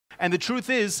And the truth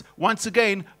is, once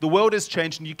again, the world has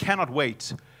changed and you cannot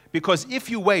wait. Because if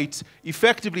you wait,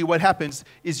 effectively what happens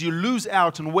is you lose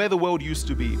out on where the world used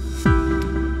to be.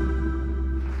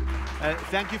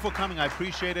 Thank you for coming. I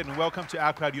appreciate it, and welcome to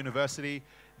OurCrowd University.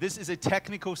 This is a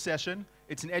technical session.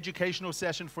 It's an educational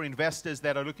session for investors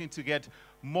that are looking to get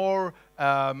more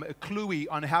cluey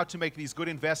on how to make these good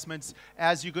investments.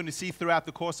 As you're going to see throughout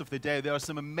the course of the day, there are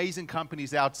some amazing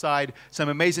companies outside, some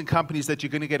amazing companies that you're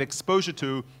going to get exposure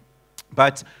to.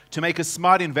 But to make a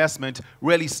smart investment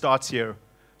really starts here.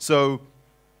 So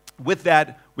with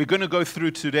that, we're going to go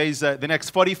through today's, the next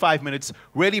 45 minutes,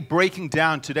 really breaking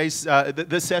down today's,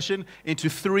 this session into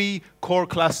three core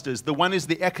clusters. The one is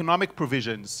the economic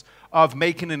provisions of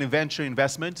making an venture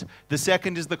investment. The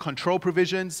second is the control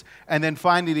provisions. And then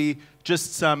finally,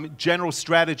 just some general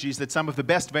strategies that some of the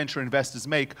best venture investors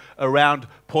make around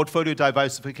portfolio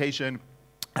diversification.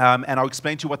 And I'll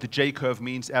explain to you what the J-curve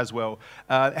means as well.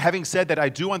 Having said that, I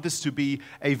do want this to be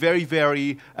a very,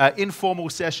 very informal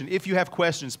session. If you have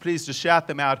questions, please just shout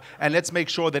them out, and let's make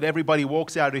sure that everybody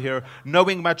walks out of here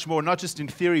knowing much more, not just in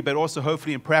theory, but also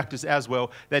hopefully in practice as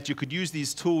well, that you could use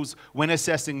these tools when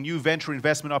assessing new venture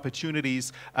investment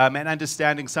opportunities and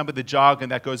understanding some of the jargon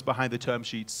that goes behind the term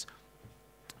sheets.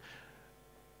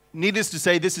 Needless to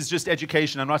say, this is just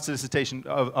education and not solicitation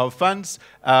of funds.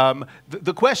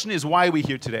 The question is, why are we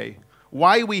here today?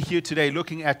 Why are we here today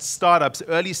looking at startups,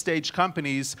 early stage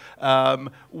companies,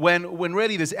 when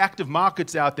really there's active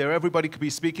markets out there? Everybody could be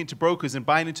speaking to brokers and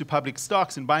buying into public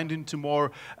stocks and buying into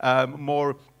more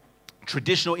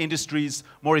traditional industries,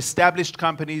 more established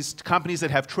companies, companies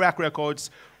that have track records.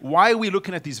 Why are we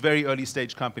looking at these very early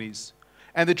stage companies?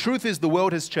 And the truth is, the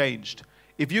world has changed.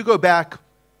 If you go back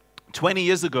 20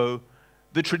 years ago,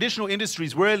 the traditional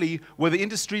industries really were the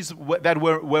industries that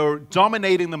were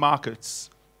dominating the markets.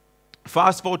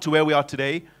 Fast forward to where we are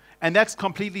today, and that's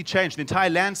completely changed. The entire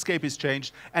landscape has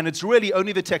changed, and it's really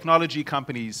only the technology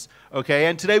companies, okay?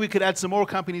 And today we could add some more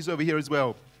companies over here as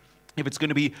well. If it's going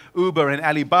to be Uber and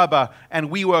Alibaba and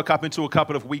WeWork up until a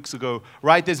couple of weeks ago,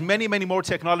 right? There's many, many more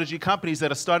technology companies that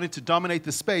are starting to dominate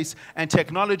the space, and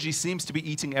technology seems to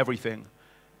be eating everything.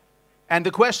 And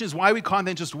the question is, why we can't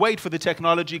then just wait for the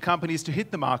technology companies to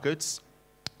hit the markets.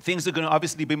 Things are going to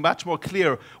obviously be much more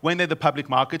clear when they're the public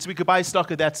markets. We could buy stock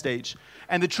at that stage.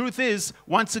 And the truth is,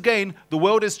 once again, the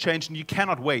world has changed and you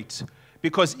cannot wait.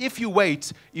 Because if you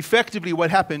wait, effectively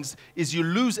what happens is you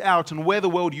lose out on where the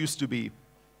world used to be.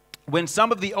 When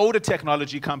some of the older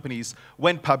technology companies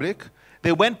went public,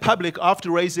 they went public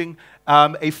after raising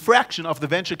a fraction of the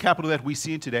venture capital that we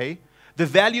see today. The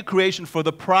value creation for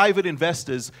the private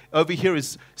investors over here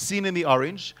is seen in the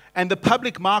orange, and the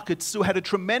public markets still had a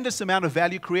tremendous amount of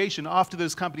value creation after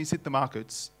those companies hit the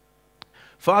markets.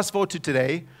 Fast forward to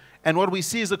today, and what we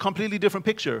see is a completely different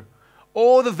picture.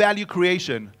 All the value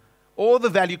creation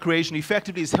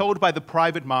effectively is held by the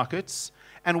private markets,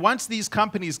 and once these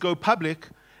companies go public,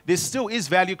 there still is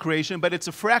value creation, but it's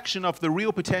a fraction of the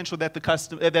real potential that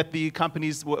the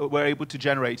companies were able to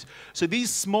generate. So these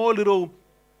small little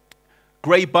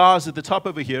gray bars at the top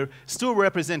over here still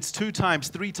represents 2 times,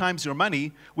 3 times your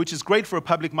money, which is great for a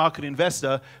public market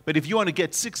investor. But if you want to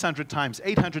get 600 times,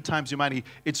 800 times your money,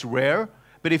 it's rare.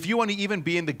 But if you want to even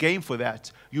be in the game for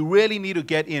that, you really need to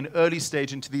get in early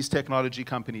stage into these technology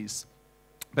companies.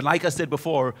 But like I said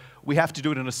before, we have to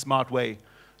do it in a smart way.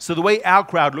 So the way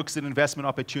OurCrowd looks at investment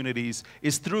opportunities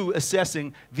is through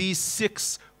assessing these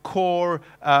 6 core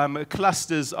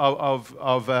clusters of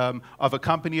a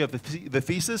company, of the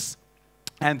thesis.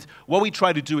 And what we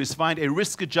try to do is find a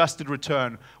risk-adjusted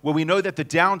return where we know that the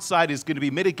downside is going to be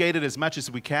mitigated as much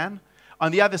as we can.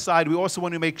 On the other side, we also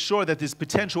want to make sure that there's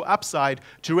potential upside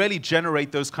to really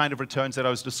generate those kind of returns that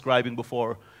I was describing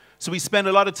before. So we spend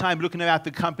a lot of time looking at the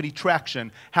company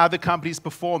traction, how the company is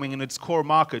performing in its core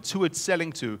markets, who it's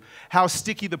selling to, how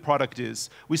sticky the product is.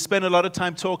 We spend a lot of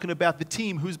time talking about the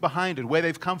team, who's behind it, where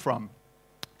they've come from.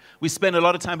 We spend a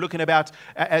lot of time looking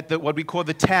at what we call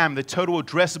the TAM, the total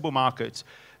addressable market.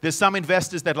 There's some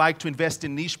investors that like to invest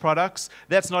in niche products.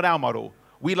 That's not our model.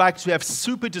 We like to have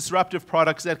super disruptive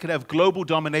products that can have global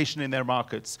domination in their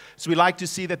markets. So we like to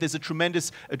see that there's a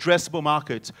tremendous addressable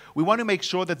market. We want to make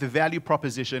sure that the value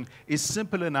proposition is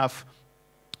simple enough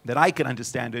that I can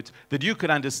understand it, that you can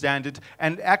understand it,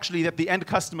 and actually that the end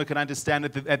customer can understand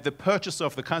it, that the purchaser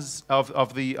of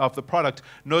the product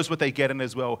knows what they get in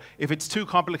as well. If it's too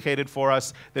complicated for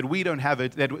us, that we don't have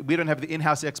it, that we don't have the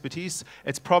in-house expertise,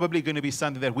 it's probably going to be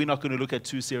something that we're not going to look at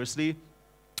too seriously.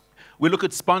 We look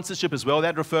at sponsorship as well.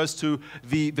 That refers to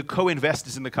the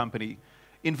co-investors in the company.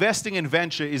 Investing in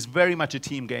venture is very much a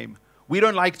team game. We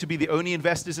don't like to be the only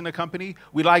investors in a company.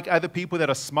 We like other people that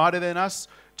are smarter than us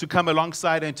to come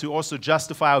alongside and to also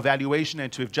justify our valuation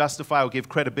and to justify or give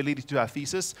credibility to our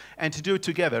thesis and to do it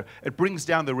together. It brings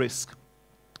down the risk.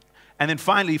 And then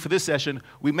finally, for this session,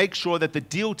 we make sure that the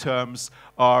deal terms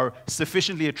are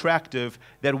sufficiently attractive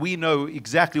that we know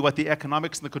exactly what the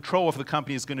economics and the control of the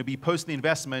company is going to be post the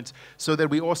investment so that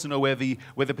we also know where the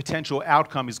potential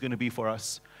outcome is going to be for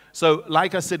us. So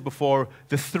like I said before,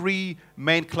 the three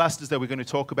main clusters that we're going to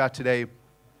talk about today,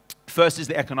 first is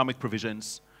the economic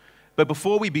provisions. But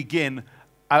before we begin,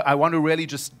 I want to really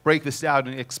just break this out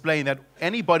and explain that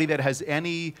anybody that has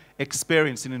any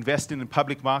experience in investing in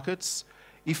public markets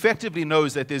effectively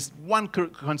knows that there's one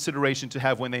consideration to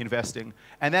have when they're investing,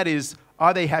 and that is,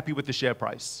 are they happy with the share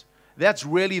price? That's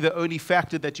really the only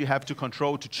factor that you have to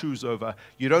control, to choose over.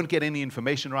 You don't get any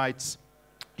information rights.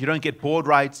 You don't get board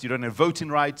rights. You don't have voting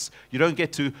rights. You don't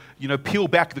get to, peel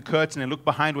back the curtain and look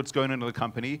behind what's going on in the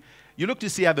company. You look to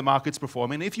see how the market's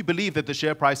performing. If you believe that the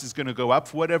share price is going to go up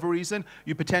for whatever reason,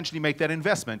 you potentially make that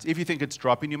investment. If you think it's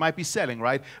dropping, you might be selling,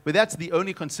 right? But that's the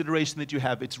only consideration that you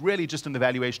have. It's really just in the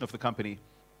valuation of the company.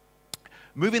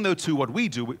 Moving, though, to what we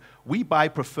do, we buy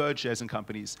preferred shares in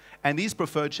companies. And these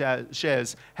preferred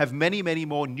shares have many, many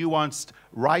more nuanced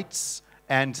rights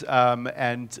and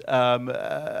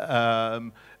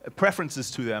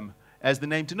preferences to them, as the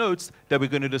name denotes, that we're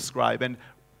going to describe. And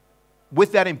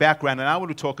with that in background, and I want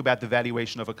to talk about the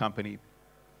valuation of a company.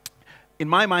 In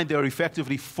my mind, there are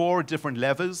effectively 4 different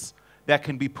levers that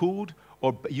can be pulled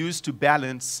or used to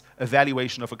balance a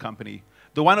valuation of a company.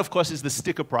 The one, of course, is the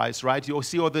sticker price, right? You'll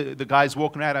see all the guys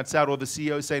walking around outside, all the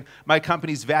CEOs saying, my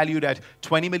company's valued at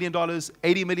 $20 million,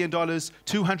 $80 million,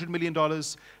 $200 million.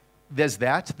 There's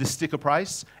that, the sticker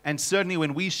price. And certainly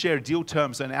when we share deal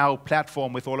terms on our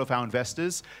platform with all of our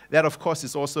investors, that, of course,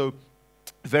 is also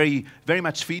very, very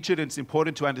much featured, and it's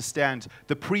important to understand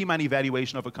the pre-money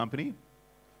valuation of a company.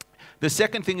 The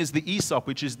second thing is the ESOP,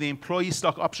 which is the employee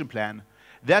stock option plan.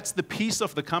 That's the piece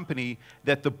of the company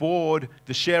that the board,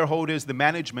 the shareholders, the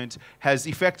management has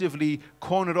effectively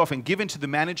cornered off and given to the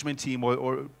management team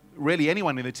or really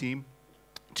anyone in the team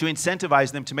to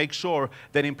incentivize them to make sure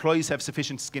that employees have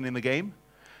sufficient skin in the game.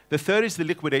 The third is the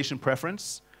liquidation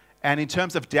preference. And in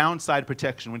terms of downside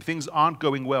protection, when things aren't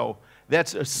going well,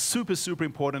 that's a super, super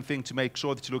important thing to make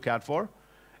sure that you look out for.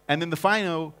 And then the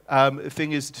final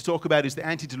thing is to talk about is the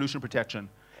anti-dilution protection.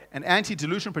 And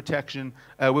anti-dilution protection,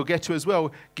 we'll get to as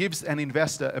well, gives an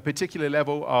investor a particular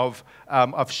level of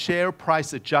share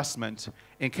price adjustment.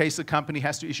 In case the company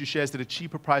has to issue shares at a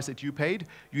cheaper price that you paid,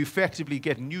 you effectively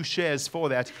get new shares for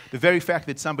that. The very fact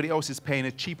that somebody else is paying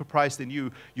a cheaper price than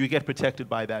you get protected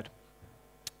by that.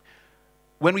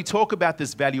 When we talk about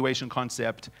this valuation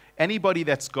concept, anybody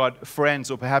that's got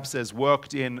friends or perhaps has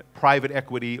worked in private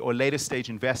equity or later stage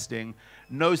investing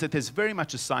knows that there's very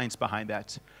much a science behind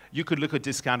that. You could look at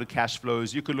discounted cash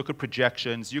flows, you could look at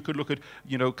projections, you could look at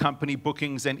company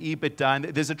bookings and EBITDA. And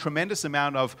there's a tremendous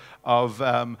amount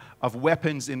of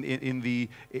weapons in the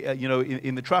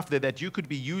trough there that you could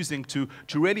be using to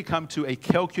really come to a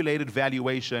calculated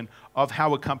valuation of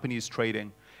how a company is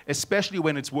trading, especially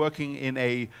when it's working in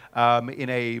a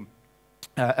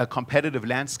competitive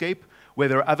landscape where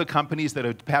there are other companies that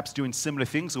are perhaps doing similar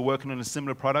things or working on a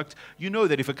similar product. You know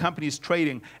that if a company is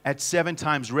trading at 7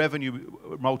 times revenue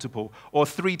multiple or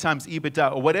 3 times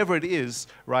EBITDA or whatever it is,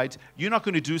 right, you're not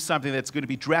going to do something that's going to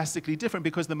be drastically different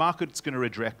because the market's going to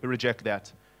reject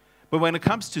that. But when it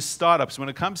comes to startups, when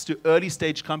it comes to early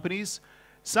stage companies,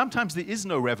 sometimes there is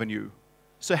no revenue.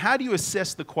 So how do you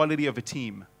assess the quality of a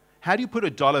team? How do you put a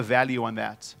dollar value on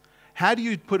that? How do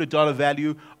you put a dollar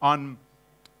value on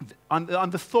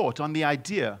the thought, on the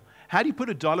idea? How do you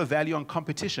put a dollar value on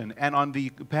competition and on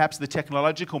perhaps the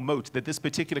technological moat that this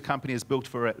particular company has built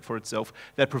for itself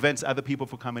that prevents other people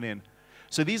from coming in?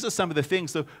 So these are some of the things.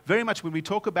 So very much when we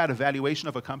talk about evaluation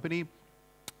of a company,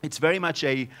 it's very much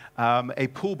a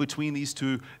pull between these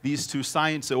two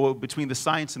science, or between the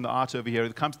science and the art over here.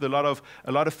 It comes with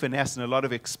a lot of finesse and a lot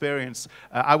of experience.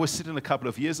 I was sitting a couple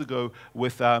of years ago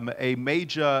with a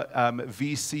major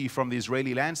VC from the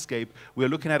Israeli landscape. We were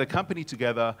looking at a company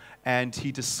together, and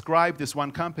he described this one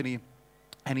company.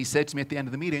 And he said to me at the end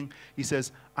of the meeting, he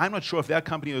says, I'm not sure if that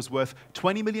company was worth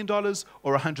 $20 million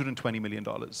or $120 million.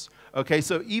 Okay,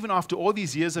 so even after all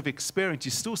these years of experience, you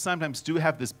still sometimes do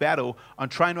have this battle on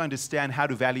trying to understand how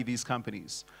to value these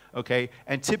companies. Okay,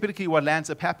 and typically what lands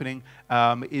up happening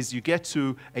is you get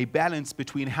to a balance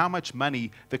between how much money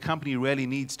the company really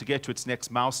needs to get to its next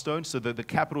milestone, so that the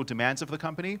capital demands of the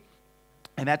company.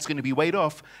 And that's going to be weighed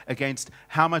off against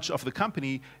how much of the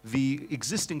company the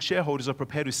existing shareholders are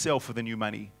prepared to sell for the new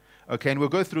money. Okay, and we'll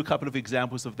go through a couple of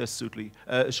examples of this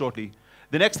shortly.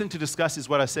 The next thing to discuss is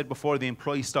what I said before, the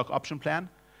employee stock option plan.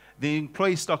 The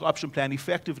employee stock option plan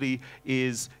effectively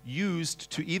is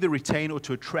used to either retain or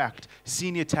to attract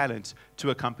senior talent to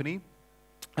a company.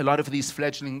 A lot of these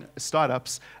fledgling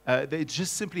startups, they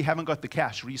just simply haven't got the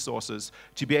cash resources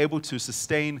to be able to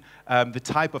sustain the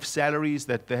type of salaries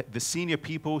that the senior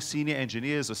people, senior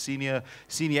engineers, or senior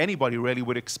anybody really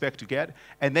would expect to get.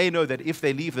 And they know that if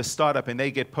they leave the startup and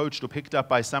they get poached or picked up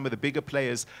by some of the bigger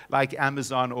players like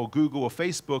Amazon or Google or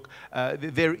Facebook,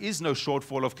 there is no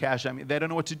shortfall of cash. I mean, they don't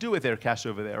know what to do with their cash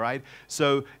over there, right?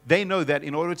 So they know that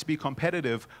in order to be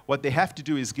competitive, what they have to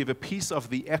do is give a piece of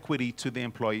the equity to the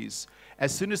employees.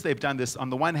 As soon as they've done this,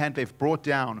 on the one hand, they've brought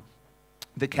down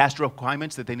the cash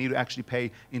requirements that they need to actually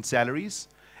pay in salaries.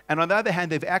 And on the other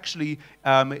hand, they've actually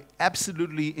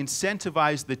absolutely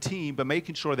incentivized the team by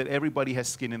making sure that everybody has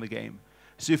skin in the game.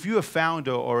 So if you're a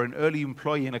founder or an early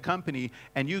employee in a company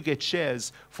and you get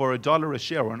shares for $1 a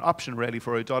share, or an option really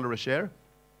for $1 a share,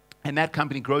 and that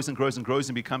company grows and grows and grows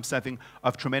and becomes something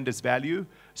of tremendous value,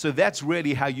 so that's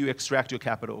really how you extract your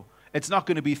capital. It's not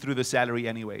going to be through the salary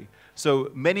anyway.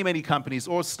 So many companies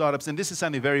or startups, and this is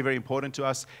something very, very important to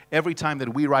us, every time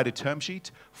that we write a term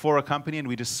sheet for a company and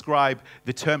we describe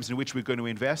the terms in which we're going to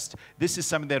invest, this is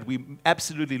something that we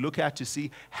absolutely look at to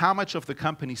see how much of the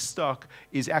company's stock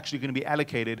is actually going to be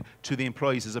allocated to the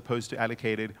employees as opposed to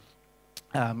allocated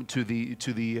to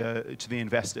the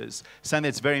investors. Something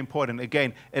that's very important.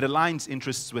 Again, it aligns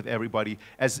interests with everybody.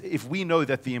 As if we know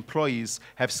that the employees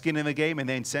have skin in the game and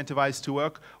they're incentivized to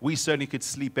work, we certainly could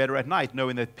sleep better at night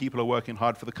knowing that people are working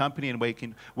hard for the company and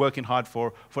working hard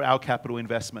for our capital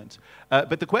investment.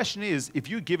 But the question is, if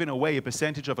you're giving away a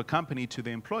percentage of a company to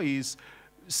the employees,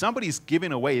 somebody's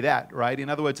giving away that, right? In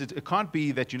other words, it can't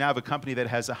be that you now have a company that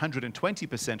has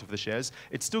 120% of the shares.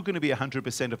 It's still going to be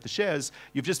 100% of the shares.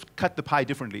 You've just cut the pie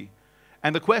differently.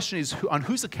 And the question is, on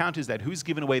whose account is that? Who's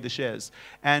giving away the shares?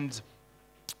 And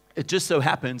it just so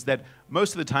happens that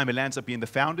most of the time it lands up being the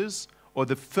founders or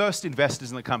the first investors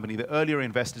in the company, the earlier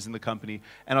investors in the company.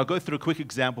 And I'll go through a quick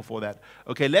example for that.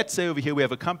 Okay, let's say over here we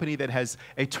have a company that has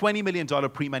a $20 million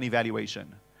pre-money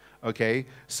valuation. Okay,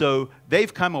 so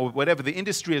they've come, or whatever, the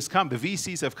industry has come, the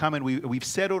VCs have come, and we've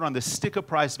settled on the sticker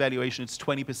price valuation. It's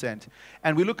 20%.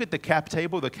 And we look at the cap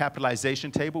table, the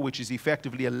capitalization table, which is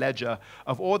effectively a ledger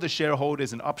of all the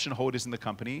shareholders and option holders in the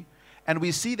company. And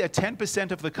we see that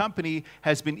 10% of the company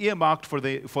has been earmarked for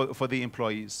the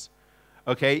employees.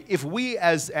 Okay, if we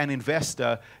as an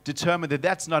investor determine that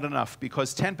that's not enough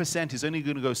because 10% is only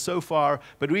going to go so far,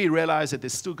 but we realize that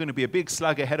there's still going to be a big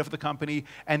slug ahead of the company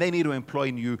and they need to employ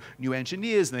new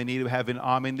engineers and they need to have an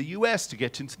arm in the US to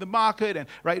get into the market, and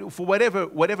right, for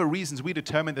whatever reasons we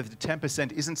determine that the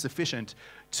 10% isn't sufficient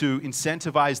to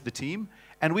incentivize the team,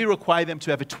 and we require them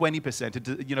to have a 20%,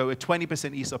 a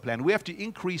 20% ESOP plan. We have to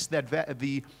increase that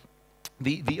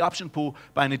the option pool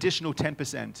by an additional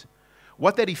 10%.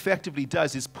 What that effectively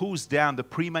does is pulls down the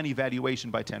pre-money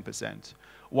valuation by 10%.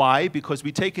 Why? Because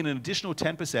we take in an additional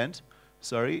 10%,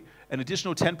 an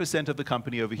additional 10% of the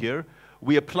company over here.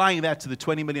 We're applying that to the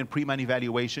 20 million pre-money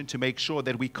valuation to make sure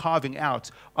that we're carving out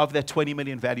of that 20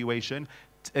 million valuation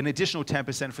an additional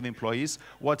 10% for the employees.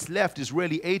 What's left is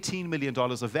really $18 million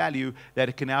of value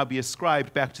that can now be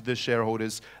ascribed back to the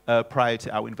shareholders prior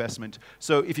to our investment.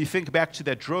 So if you think back to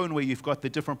that drone where you've got the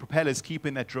different propellers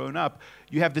keeping that drone up,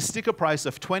 you have the sticker price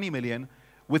of 20 million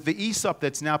with the ESOP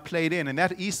that's now played in. And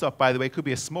that ESOP, by the way, could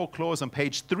be a small clause on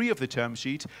page 3 of the term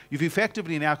sheet. You've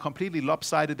effectively now completely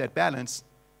lopsided that balance.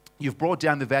 You've brought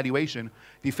down the valuation,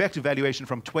 the effective valuation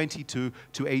from 20 to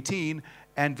 18,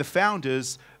 and the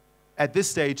founders at this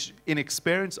stage, in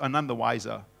experience, are none the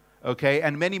wiser, okay?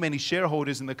 And many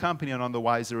shareholders in the company are none the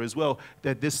wiser as well,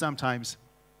 that this sometimes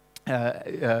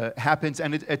happens,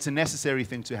 and it's a necessary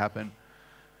thing to happen.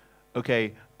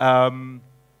 Okay,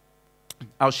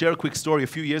 I'll share a quick story. A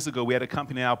few years ago, we had a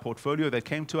company in our portfolio that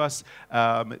came to us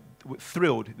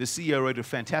thrilled. The CEO wrote a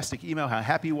fantastic email, how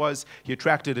happy he was. He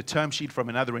attracted a term sheet from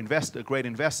another investor, a great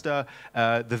investor.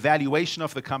 The valuation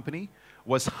of the company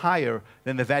was higher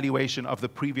than the valuation of the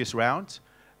previous round.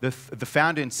 The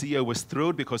founder and CEO was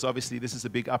thrilled because obviously this is a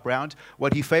big up round.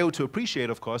 What he failed to appreciate,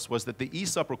 of course, was that the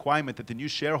ESOP requirement that the new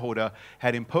shareholder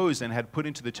had imposed and had put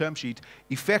into the term sheet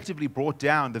effectively brought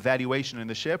down the valuation and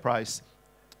the share price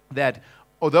that,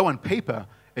 although on paper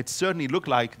it certainly looked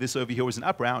like this over here was an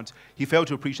up round, he failed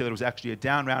to appreciate that it was actually a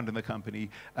down round in the company.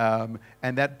 And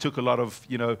that took a lot of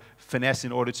finesse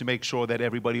in order to make sure that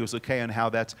everybody was okay on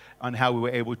how we were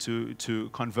able to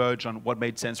converge on what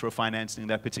made sense for financing in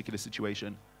that particular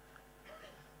situation.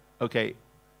 Okay,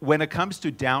 when it comes to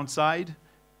downside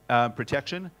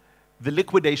protection, the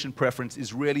liquidation preference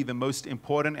is really the most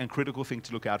important and critical thing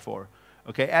to look out for.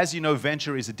 Okay, as you know,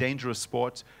 venture is a dangerous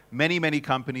sport. Many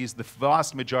companies, the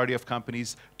vast majority of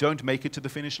companies, don't make it to the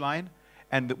finish line.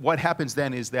 And what happens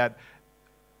then is that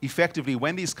effectively,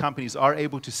 when these companies are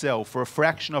able to sell for a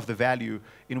fraction of the value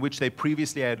in which they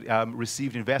previously had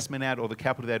received investment at or the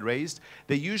capital they had raised,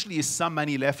 there usually is some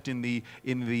money left in the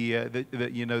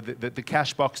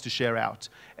cash box to share out.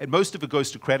 And most of it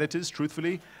goes to creditors,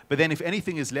 truthfully. But then if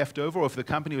anything is left over, or if the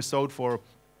company was sold for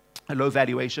a low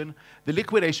valuation, the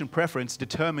liquidation preference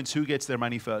determines who gets their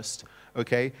money first.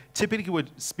 Okay? Typically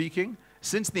speaking,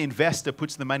 since the investor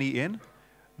puts the money in,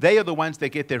 they are the ones that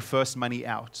get their first money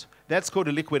out. That's called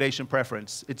a liquidation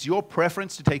preference. It's your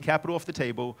preference to take capital off the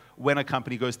table when a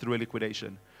company goes through a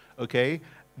liquidation. Okay?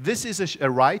 This is a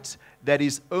right that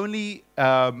is only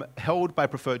held by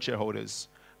preferred shareholders.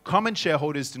 Common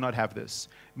shareholders do not have this,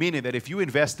 meaning that if you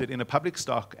invested in a public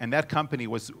stock and that company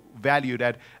was valued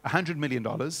at $100 million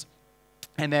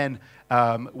and then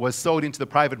was sold into the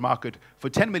private market for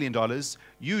 $10 million,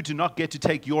 you do not get to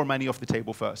take your money off the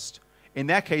table first. In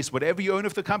that case, whatever you own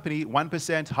of the company, 1%,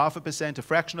 0.5%, a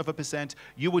fraction of a percent,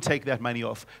 you will take that money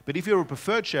off. But if you're a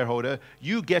preferred shareholder,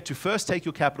 you get to first take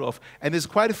your capital off. And there's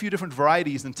quite a few different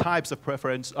varieties and types of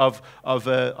preference of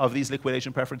these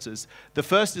liquidation preferences. The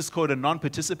first is called a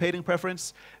non-participating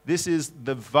preference. This is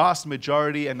the vast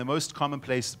majority and the most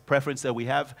commonplace preference that we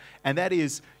have. And that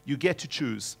is, you get to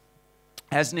choose.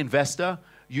 As an investor,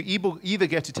 you either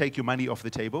get to take your money off the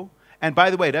table. And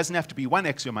by the way, it doesn't have to be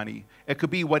 1x your money. It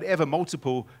could be whatever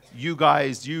multiple you,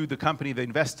 the company, the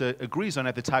investor agrees on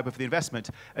at the time of the investment.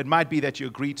 It might be that you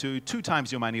agree to 2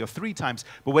 times your money or 3 times.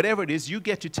 But whatever it is, you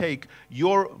get to take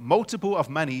your multiple of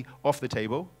money off the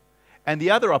table. And the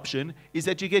other option is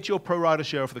that you get your pro rata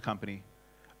share of the company.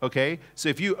 Okay? So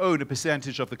if you own a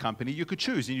percentage of the company, you could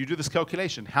choose, and you do this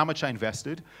calculation, how much I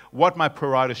invested, what my pro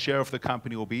rata share of the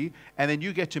company will be, and then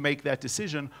you get to make that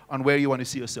decision on where you want to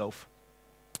see yourself.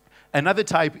 Another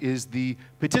type is the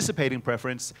participating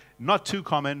preference, not too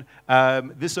common.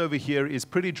 This over here is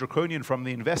pretty draconian from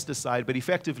the investor side, but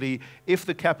effectively, if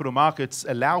the capital markets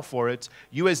allow for it,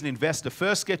 you as an investor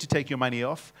first get to take your money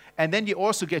off, and then you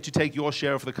also get to take your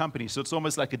share of the company. So it's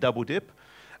almost like a double dip.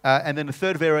 And then the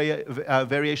third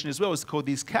variation as well is called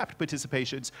these capped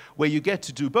participations, where you get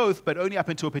to do both, but only up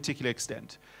until a particular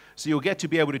extent. So you'll get to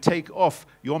be able to take off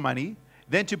your money,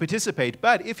 then to participate.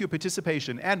 But if your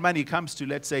participation and money comes to,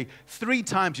 let's say, 3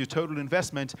 times your total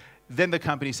investment, then the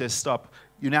company says, stop,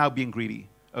 you're now being greedy.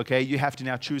 Okay? You have to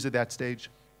now choose at that stage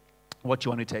what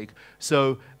you want to take.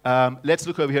 So let's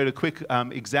look over here at a quick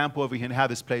example over here and how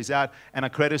this plays out. And I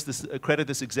credit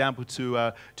this example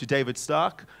to David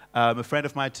Stark. A friend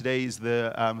of mine today is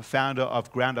the founder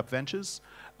of Ground Up Ventures.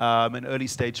 An early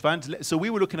stage fund. So we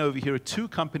were looking over here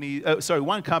at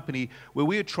one company where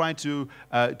we were trying to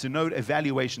note a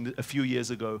valuation a few years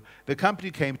ago. The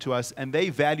company came to us and they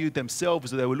valued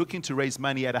themselves, they were looking to raise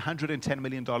money at $110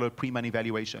 million pre-money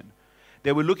valuation.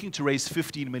 They were looking to raise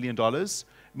 $15 million,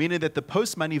 meaning that the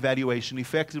post-money valuation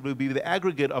effectively would be the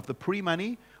aggregate of the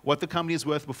pre-money, what the company is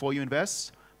worth before you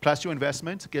invest, plus your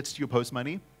investment gets to your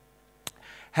post-money.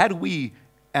 Had we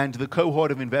and the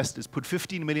cohort of investors put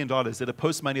 $15 million at a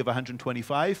post-money of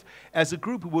 125, as a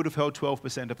group, we would have held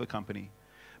 12% of the company.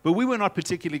 But we were not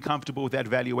particularly comfortable with that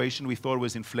valuation. We thought it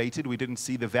was inflated. We didn't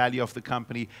see the value of the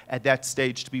company at that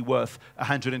stage to be worth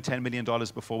 $110 million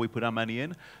before we put our money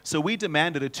in. So we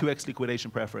demanded a 2x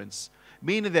liquidation preference,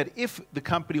 meaning that if the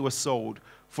company was sold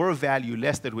for a value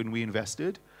less than when we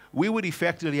invested, we would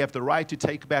effectively have the right to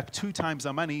take back 2 times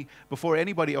our money before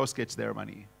anybody else gets their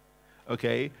money.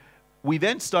 Okay? We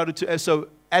then started to, so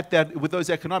at that, with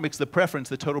those economics, the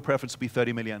total preference would be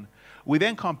 30 million. We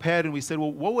then compared and we said,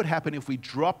 well, what would happen if we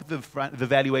drop the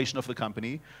valuation of the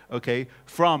company, okay,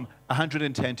 from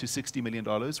 110 to $60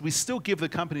 million? We still give the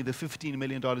company the $15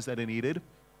 million that it needed.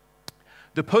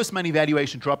 The post-money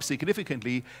valuation drops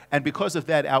significantly, and because of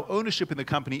that, our ownership in the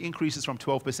company increases from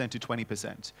 12% to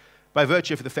 20%, by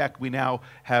virtue of the fact we now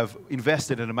have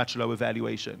invested at a much lower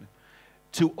valuation.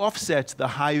 To offset the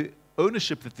high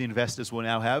ownership that the investors will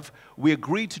now have, we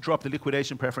agreed to drop the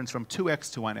liquidation preference from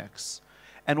 2x to 1x.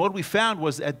 And what we found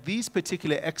was at these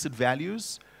particular exit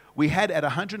values, we had at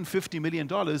 $150 million,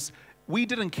 we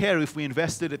didn't care if we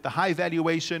invested at the high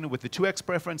valuation with the 2x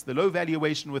preference, the low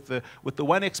valuation with the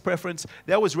 1x preference.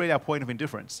 That was really our point of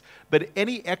indifference. But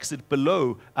any exit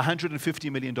below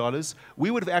 $150 million,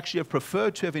 we would have actually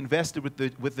preferred to have invested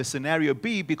with the scenario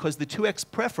B, because the 2x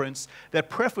preference, that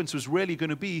preference was really going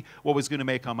to be what was going to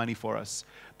make our money for us.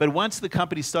 But once the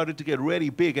company started to get really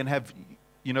big and have,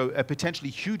 a potentially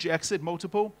huge exit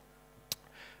multiple,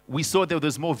 we saw that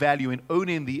there's more value in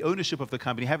owning the ownership of the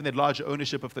company, having that larger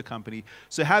ownership of the company.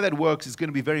 So how that works is going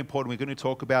to be very important. We're going to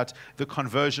talk about the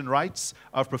conversion rights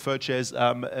of preferred shares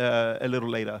a little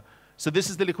later. So this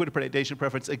is the liquidation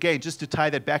preference. Again, just to tie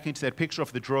that back into that picture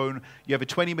of the drone, you have a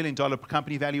 $20 million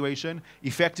company valuation,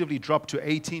 effectively dropped to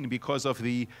 18 because of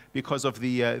the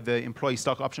employee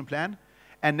stock option plan.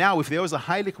 And now if there was a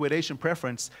high liquidation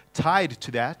preference tied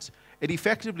to that, it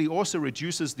effectively also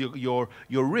reduces your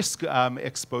risk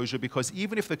exposure, because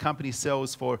even if the company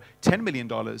sells for $10 million,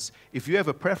 if you have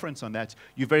a preference on that,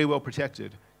 you're very well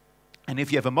protected. And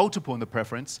if you have a multiple in the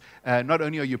preference, not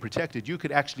only are you protected, you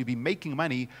could actually be making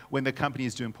money when the company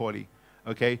is doing poorly.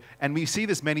 Okay? And we see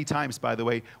this many times, by the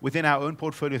way, within our own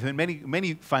portfolio, within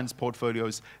many funds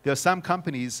portfolios. There are some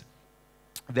companies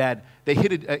that they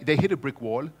hit a brick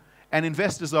wall. And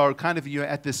investors are kind of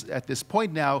at this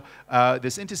point now,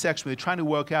 this intersection where they're trying to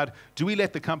work out, do we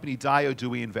let the company die or do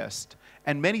we invest?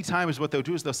 And many times what they'll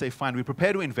do is they'll say, fine, we're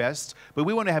prepared to invest, but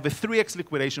we want to have a 3x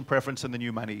liquidation preference on the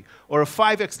new money, or a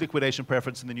 5x liquidation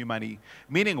preference on the new money.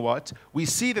 Meaning what? We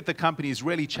see that the company is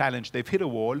really challenged. They've hit a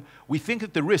wall. We think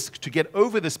that the risk to get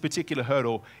over this particular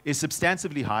hurdle is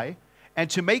substantively high. And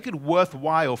to make it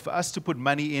worthwhile for us to put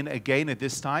money in again at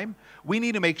this time, we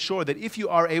need to make sure that if you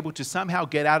are able to somehow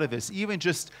get out of this, even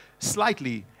just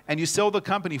slightly, and you sell the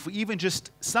company for even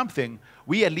just something,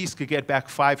 we at least could get back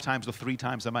 5 times or 3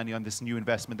 times the money on this new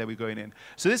investment that we're going in.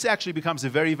 So this actually becomes a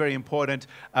very, very important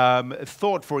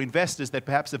thought for investors that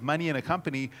perhaps have money in a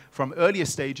company from earlier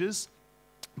stages.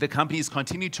 The companies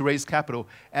continue to raise capital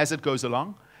as it goes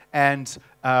along. And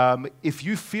if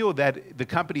you feel that the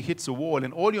company hits a wall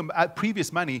and all your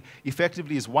previous money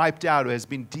effectively is wiped out or has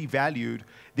been devalued,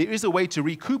 there is a way to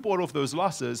recoup all of those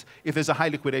losses if there's a high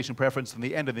liquidation preference from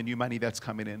the end of the new money that's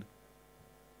coming in.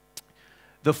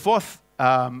 The fourth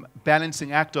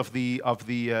balancing act of the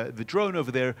drone over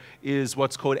there is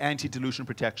what's called anti-dilution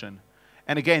protection.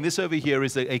 And again, this over here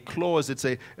is a clause. It's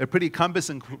a pretty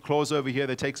cumbersome clause over here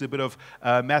that takes a bit of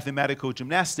mathematical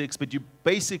gymnastics, but you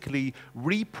basically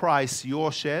reprice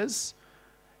your shares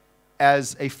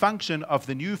as a function of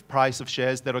the new price of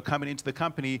shares that are coming into the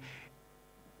company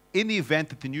in the event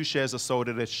that the new shares are sold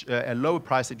at a lower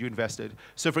price that you invested.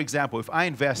 So for example, if I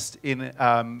invest in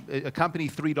a company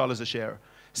 $3 a share,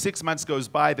 6 months goes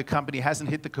by, the company hasn't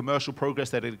hit the commercial progress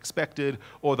that it expected,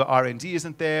 or the R&D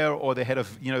isn't there, or the head of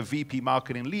VP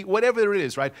marketing lead, whatever it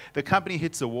is, right? The company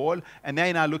hits a wall, and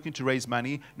they're now looking to raise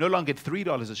money, no longer at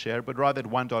 $3 a share, but rather at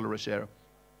 $1 a share.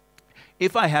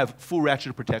 If I have full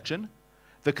ratchet protection,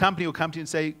 the company will come to you and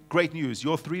say, great news,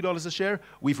 you're $3 a share,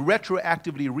 we've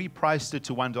retroactively repriced it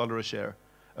to $1 a share,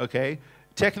 okay?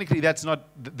 Technically, that's not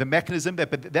the mechanism,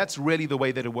 but that's really the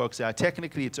way that it works out.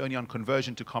 Technically, it's only on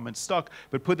conversion to common stock,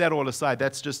 but put that all aside.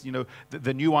 That's just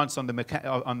the nuance on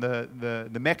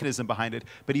the mechanism behind it.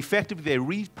 But effectively, they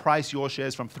reprice your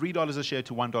shares from $3 a share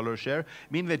to $1 a share,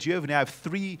 meaning that you now have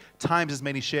 3 times as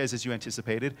many shares as you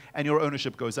anticipated, and your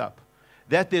ownership goes up.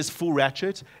 That there's full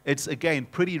ratchet. It's, again,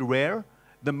 pretty rare.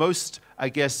 The most, I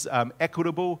guess,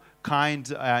 equitable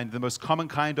kind and the most common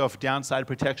kind of downside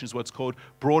protection is what's called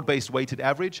broad-based weighted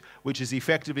average, which is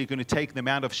effectively going to take the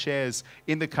amount of shares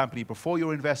in the company before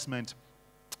your investment,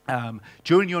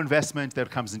 during your investment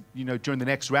that comes during the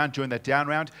next round, during that down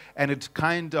round, and it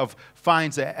kind of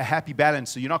finds a happy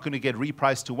balance. So you're not going to get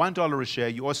repriced to $1 a share.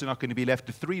 You're also not going to be left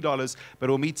to $3, but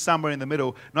it'll meet somewhere in the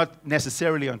middle, not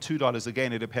necessarily on $2.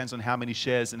 Again, it depends on how many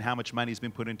shares and how much money has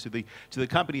been put into the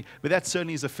company, but that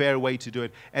certainly is a fair way to do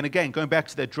it. And again, going back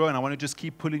to that drone, I want to just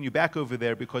keep pulling you back over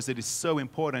there because it is so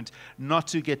important not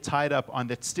to get tied up on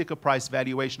that sticker price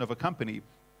valuation of a company,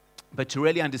 but to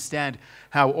really understand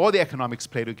how all the economics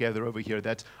play together over here,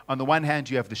 that on the one hand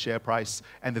you have the share price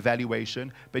and the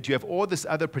valuation, but you have all this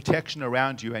other protection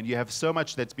around you, and you have so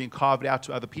much that's being carved out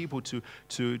to other people, to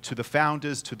the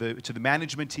founders, to the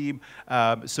management team.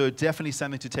 So definitely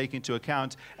something to take into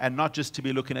account, and not just to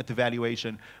be looking at the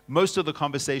valuation. Most of the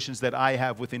conversations that I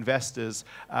have with investors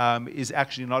is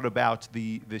actually not about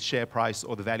the share price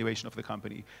or the valuation of the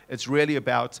company. It's really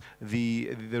about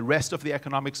the rest of the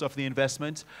economics of the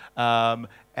investment, and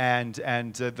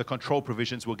the control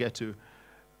provisions we'll get to.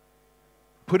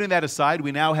 Putting that aside,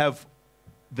 we now have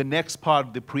the next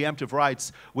part, the preemptive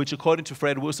rights, which according to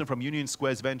Fred Wilson from Union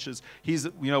Squares Ventures, he's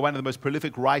one of the most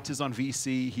prolific writers on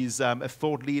VC. He's a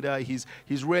thought leader. He's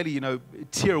really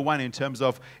tier 1 in terms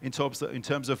of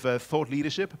thought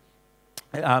leadership.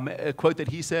 A quote that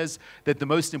he says that the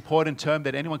most important term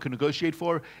that anyone can negotiate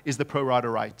for is the pro rata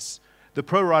rights. The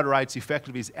pro rata rights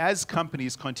effectively is as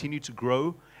companies continue to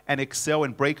grow and excel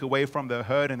and break away from the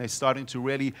herd, and they're starting to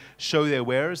really show their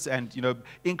wares and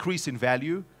increase in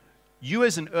value, you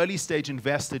as an early stage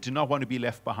investor do not want to be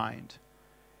left behind.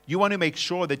 You want to make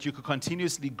sure that you can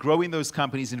continuously grow in those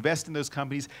companies, invest in those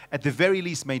companies, at the very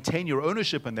least maintain your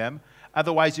ownership in them.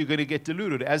 Otherwise, you're going to get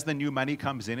diluted. As the new money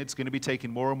comes in, it's going to be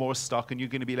taking more and more stock, and you're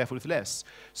going to be left with less.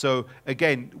 So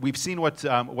again, we've seen what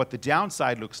the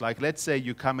downside looks like. Let's say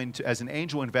you come into as an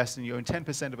angel investor and you own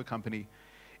 10% of a company,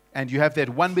 and you have that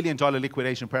 $1 million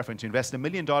liquidation preference. You invest $1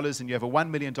 million and you have a $1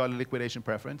 million liquidation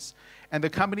preference, and the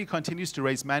company continues to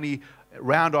raise money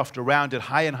round after round at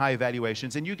high and high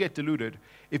valuations, and you get diluted.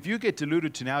 If you get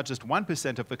diluted to now just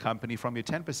 1% of the company from your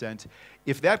 10%,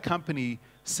 if that company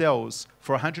sells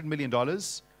for $100 million,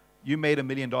 you made $1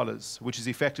 million, which is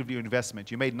effectively your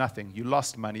investment. You made nothing. You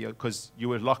lost money because you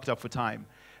were locked up for time.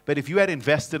 But if you had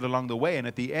invested along the way and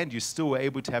at the end you still were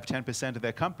able to have 10% of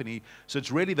that company, so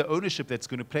it's really the ownership that's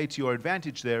going to play to your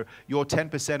advantage there. Your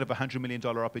 10% of a $100 million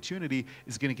opportunity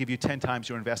is going to give you 10 times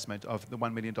your investment of the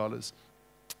 $1 million.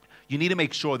 You need to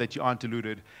make sure that you aren't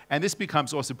diluted. And this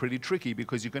becomes also pretty tricky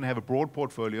because you're going to have a broad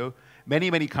portfolio,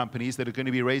 many, many companies that are going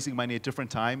to be raising money at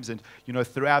different times and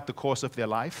throughout the course of their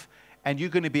life. And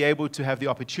you're going to be able to have the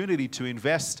opportunity to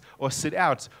invest or sit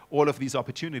out all of these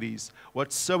opportunities.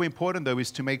 What's so important, though,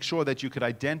 is to make sure that you could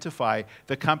identify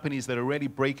the companies that are already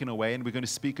breaking away, and we're going to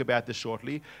speak about this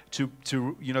shortly, to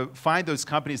find those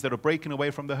companies that are breaking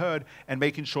away from the herd and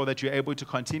making sure that you're able to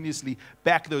continuously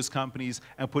back those companies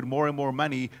and put more and more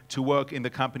money to work in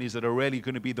the companies that are really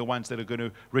going to be the ones that are going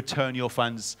to return your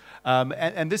funds.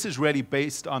 And this is really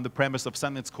based on the premise of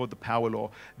something that's called the power law.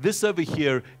 This over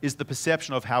here is the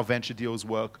perception of how venture deals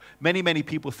work. Many, many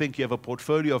people think you have a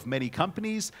portfolio of many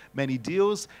companies, many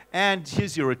deals, and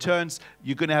here's your returns.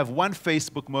 You're going to have one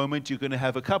Facebook moment. You're going to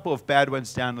have a couple of bad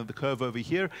ones down on the curve over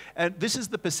here. And this is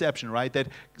the perception, right, that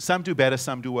some do better,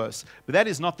 some do worse. But that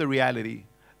is not the reality.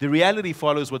 The reality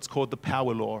follows what's called the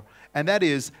power law, and that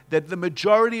is that the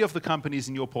majority of the companies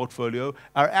in your portfolio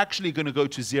are actually going to go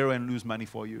to zero and lose money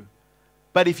for you.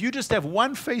 But if you just have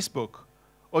one Facebook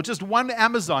or just one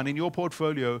Amazon in your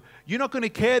portfolio, you're not going to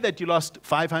care that you lost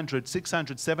 $500,000,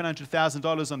 $600,000,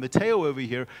 $700,000 on the tail over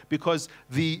here, because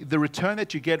the return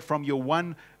that you get from your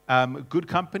one good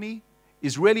company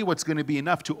is really what's going to be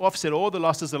enough to offset all the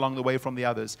losses along the way from the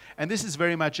others. And this is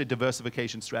very much a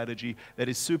diversification strategy that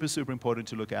is super, super important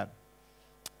to look at.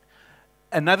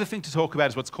 Another thing to talk about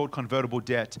is what's called convertible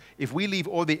debt. If we leave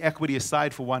all the equity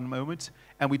aside for one moment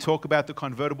and we talk about the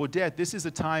convertible debt, this is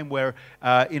a time where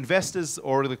investors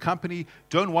or the company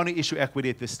don't want to issue equity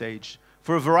at this stage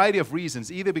for a variety of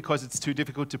reasons, either because it's too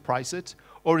difficult to price it,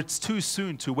 or it's too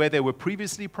soon to where they were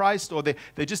previously priced, or they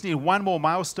just need one more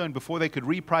milestone before they could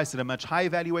reprice at a much higher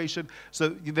valuation. So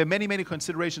there are many, many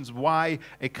considerations why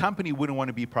a company wouldn't want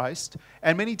to be priced,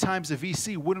 and many times a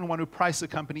VC wouldn't want to price a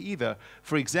company either.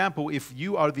 For example, if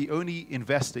you are the only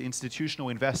investor, institutional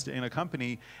investor in a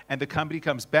company, and the company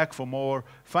comes back for more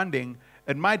funding,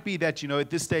 it might be that, at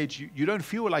this stage, you don't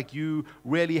feel like you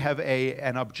really have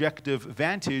an objective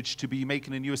vantage to be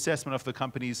making a new assessment of the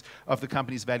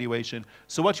company's valuation.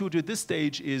 So what you would do at this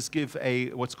stage is give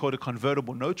what's called a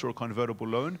convertible note or a convertible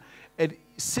loan. It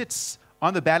sits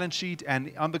on the balance sheet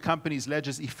and on the company's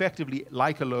ledgers effectively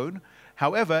like a loan.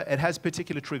 However, it has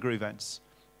particular trigger events.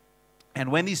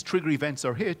 And when these trigger events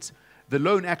are hit, the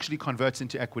loan actually converts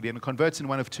into equity, and it converts in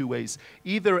one of two ways.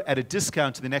 Either at a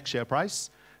discount to the next share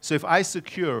price. So if I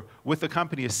secure with the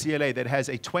company a CLA that has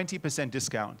a 20%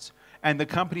 discount, and the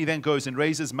company then goes and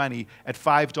raises money at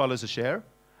 $5 a share,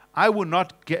 I will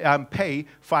not pay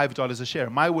 $5 a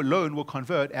share. My loan will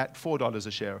convert at $4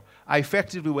 a share. I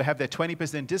effectively will have that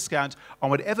 20% discount on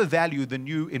whatever value the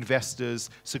new investors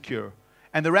secure.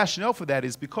 And the rationale for that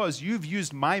is because you've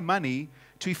used my money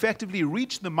to effectively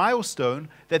reach the milestone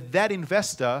that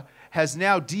investor has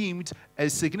now deemed a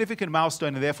significant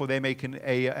milestone, and therefore they make an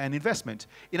investment.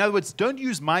 In other words, don't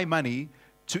use my money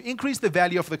to increase the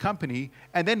value of the company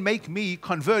and then make me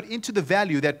convert into the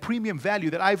value, that premium value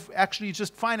that I've actually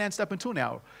just financed up until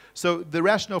now. So the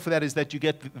rationale for that is that you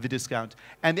get the discount.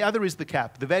 And the other is the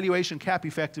cap. The valuation cap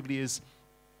effectively is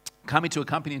coming to a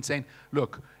company and saying,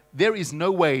 look, there is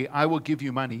no way I will give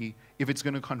you money if it's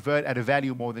going to convert at a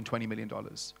value more than $20 million.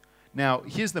 Now,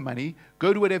 here's the money.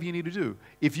 Go do whatever you need to do.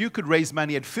 If you could raise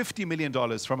money at $50 million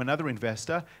from another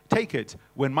investor, take it.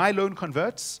 When my loan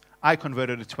converts, I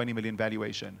converted a $20 million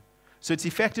valuation. So it's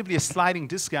effectively a sliding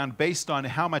discount based on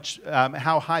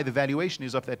how high the valuation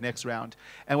is of that next round.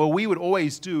 And what we would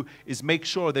always do is make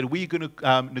sure that we're going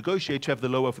to negotiate to have the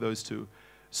lower of those two.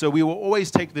 So we will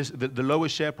always take the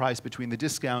lowest share price between the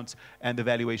discount and the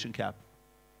valuation cap.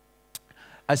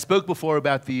 I spoke before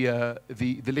about the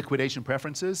liquidation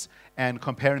preferences and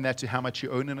comparing that to how much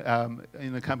you own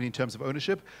in the company in terms of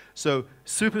ownership. So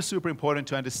super, super important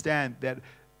to understand that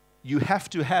you have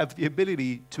to have the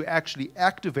ability to actually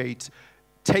activate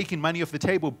taking money off the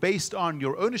table based on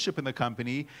your ownership in the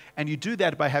company, and you do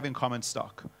that by having common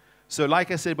stock. So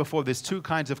like I said before, there's two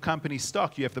kinds of company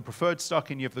stock. You have the preferred stock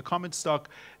and you have the common stock.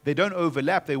 They don't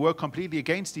overlap. They work completely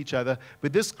against each other.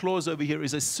 But this clause over here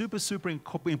is a super, super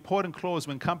important clause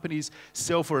when companies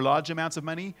sell for large amounts of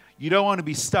money. You don't want to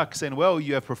be stuck saying, well,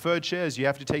 you have preferred shares. You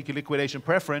have to take your liquidation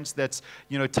preference that's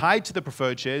tied to the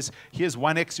preferred shares. Here's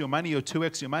 1x your money or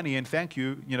 2x your money, and thank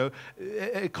you.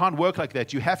 It can't work like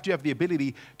that. You have to have the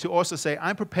ability to also say,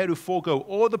 I'm prepared to forego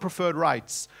all the preferred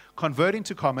rights, convert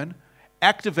into common,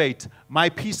 activate my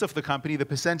piece of the company, the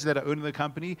percentage that I own in the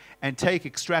company, and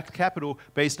extract capital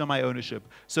based on my ownership.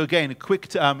 So again, a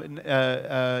quick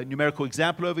numerical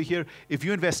example over here. If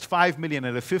you invest $5 million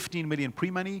at a $15 million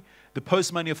pre-money, the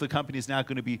post-money of the company is now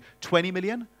going to be $20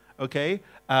 million. Okay,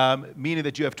 meaning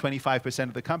that you have 25%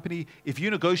 of the company. If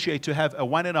you negotiate to have a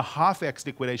 1.5x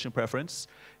liquidation preference,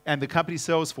 and the company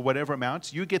sells for whatever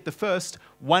amount, you get the first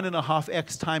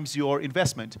 1.5x times your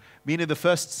investment, meaning the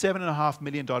first $7.5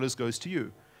 million goes to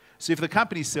you. So if the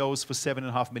company sells for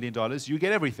 $7.5 million, you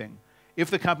get everything. If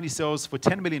the company sells for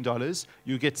 $10 million,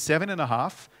 you get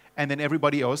 7.5, and then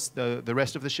everybody else, the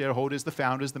rest of the shareholders, the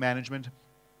founders, the management,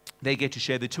 they get to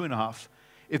share the 2.5.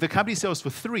 If the company sells for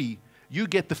 3, you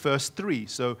get the first 3.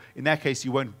 So in that case,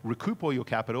 you won't recoup all your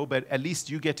capital, but at least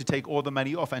you get to take all the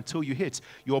money off until you hit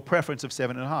your preference of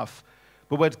 7.5.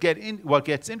 But what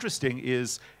gets interesting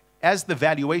is as the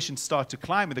valuations start to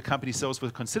climb and the company sells for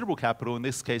considerable capital, in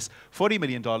this case, $40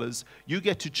 million, you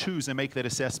get to choose and make that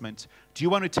assessment. Do you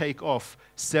want to take off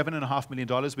 $7.5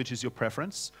 million, which is your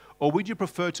preference, or would you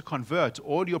prefer to convert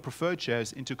all your preferred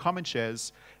shares into common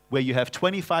shares where you have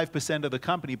 25% of the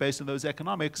company based on those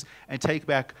economics and take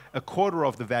back a quarter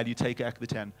of the value, take back the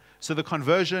 10. So the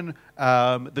conversion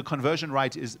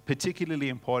right is particularly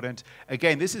important.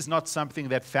 Again, this is not something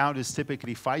that founders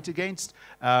typically fight against.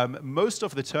 Most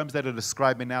of the terms that are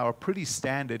described now are pretty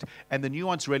standard, and the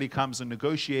nuance really comes in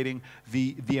negotiating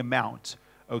the amount.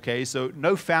 Okay, so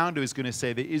no founder is going to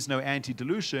say there is no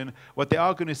anti-dilution. What they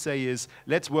are going to say is,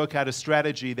 let's work out a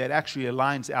strategy that actually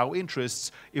aligns our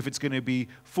interests if it's going to be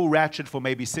full ratchet for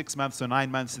maybe 6 months or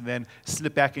 9 months and then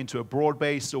slip back into a broad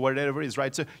base or whatever it is,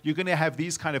 right? So you're going to have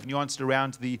these kind of nuanced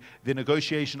around the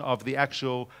negotiation of the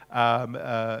actual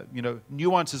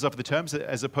nuances of the terms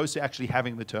as opposed to actually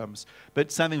having the terms.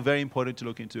 But something very important to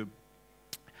look into.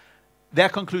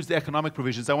 That concludes the economic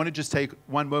provisions. I want to just take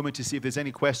one moment to see if there's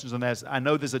any questions on that. I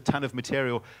know there's a ton of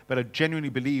material, but I genuinely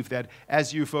believe that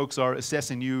as you folks are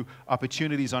assessing new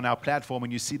opportunities on our platform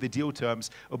and you see the deal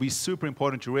terms, it'll be super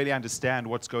important to really understand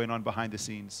what's going on behind the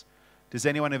scenes. Does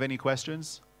anyone have any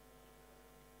questions?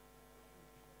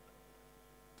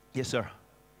 Yes, sir.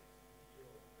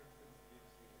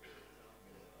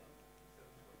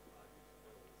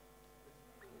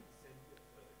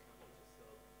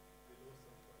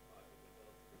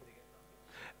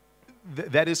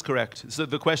 That is correct. So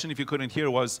the question, if you couldn't hear,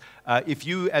 was if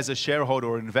you as a shareholder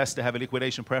or investor have a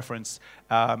liquidation preference,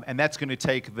 and that's going to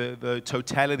take the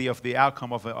totality of the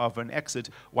outcome of an exit,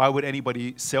 why would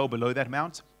anybody sell below that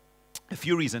amount? A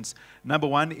few reasons. Number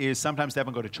one is sometimes they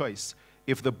haven't got a choice.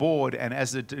 If the board, and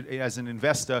as an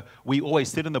investor, we always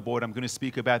sit on the board, I'm going to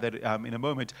speak about that in a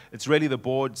moment, it's really the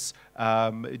board's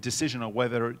decision on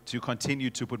whether to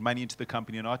continue to put money into the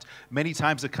company or not. Many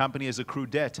times a company has accrued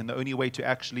debt, and the only way to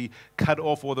actually cut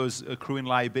off all those accruing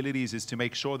liabilities is to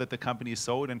make sure that the company is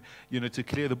sold and to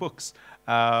clear the books.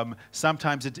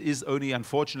 Sometimes it is only,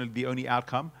 unfortunately, the only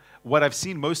outcome. What I've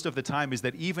seen most of the time is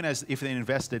that even if an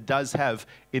investor does have,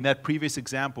 in that previous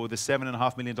example, the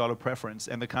 $7.5 million preference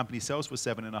and the company sells for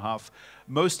 7.5,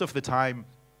 most of the time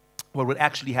what would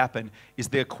actually happen is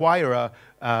the acquirer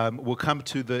will come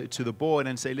to the board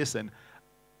and say, listen,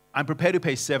 I'm prepared to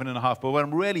pay 7.5, but what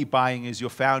I'm really buying is your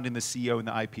founder and the CEO and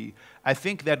the IP. I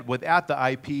think that without the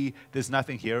IP, there's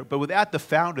nothing here. But without the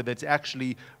founder that's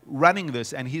actually running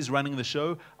this and he's running the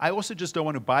show, I also just don't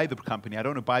want to buy the company. I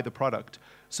don't want to buy the product.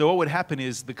 So what would happen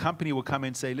is the company will come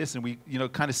and say, listen, we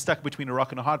kind of stuck between a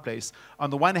rock and a hard place. On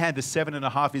the one hand, the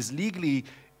 7.5 is legally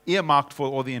earmarked for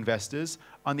all the investors.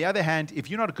 On the other hand, if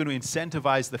you're not going to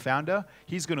incentivize the founder,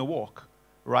 he's going to walk.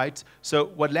 Right? So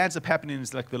what lands up happening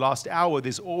is like the last hour,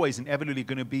 there's always inevitably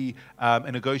going to be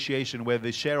a negotiation where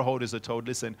the shareholders are told,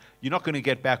 listen, you're not going to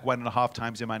get back 1.5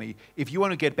 times your money. If you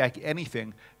want to get back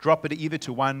anything, drop it either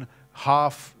to 1/2,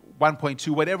 1.2,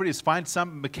 whatever it is, find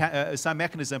some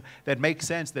mechanism that makes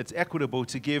sense, that's equitable,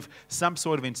 to give some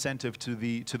sort of incentive to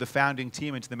the founding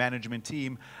team and to the management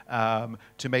team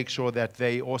to make sure that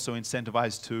they also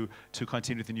incentivize to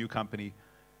continue with the new company.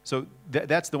 So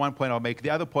that's the one point I'll make.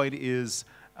 The other point is,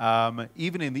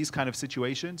 even in these kind of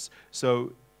situations,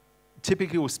 so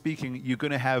typically speaking, you're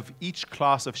going to have each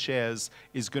class of shares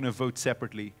is going to vote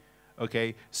separately.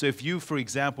 Okay, so if you, for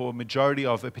example, a majority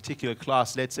of a particular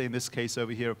class, let's say in this case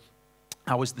over here,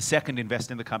 I was the second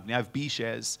investor in the company, I have B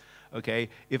shares, okay?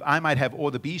 If I might have all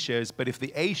the B shares, but if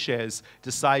the A shares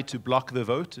decide to block the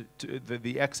vote,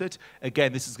 the exit,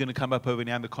 again, this is going to come up over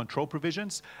now in the control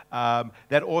provisions.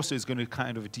 That also is going to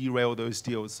kind of derail those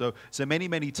deals. So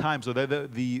many times, although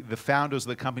the founders of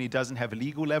the company doesn't have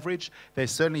legal leverage, they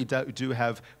certainly do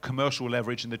have commercial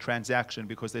leverage in the transaction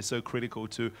because they're so critical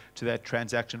to that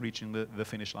transaction reaching the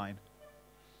finish line.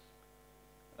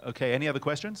 Okay, any other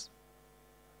questions?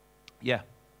 Yeah.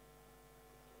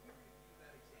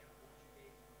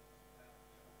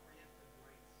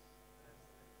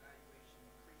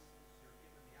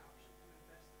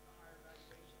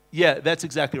 Yeah, that's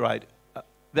exactly right.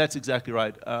 That's exactly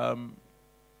right.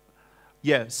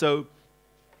 Yeah, so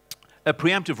a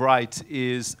preemptive right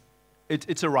is,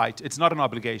 it's a right. It's not an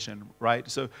obligation, right?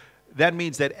 So that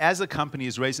means that as a company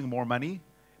is raising more money,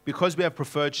 because we have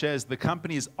preferred shares, the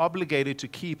company is obligated to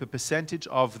keep a percentage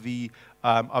of the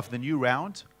new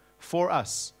round for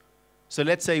us. So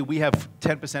let's say we have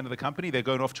 10% of the company, they're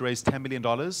going off to raise $10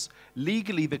 million.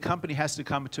 Legally, the company has to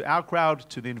come to OurCrowd,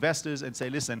 to the investors, and say,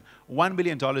 listen, $1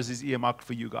 million is earmarked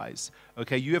for you guys.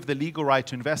 Okay, you have the legal right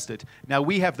to invest it. Now,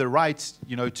 we have the right,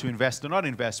 to invest or not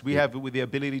invest. We have the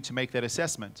ability to make that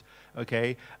assessment.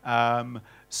 Okay,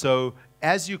 so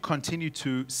as you continue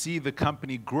to see the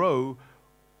company grow,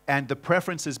 and the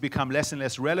preferences become less and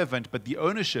less relevant, but the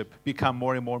ownership become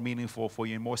more and more meaningful for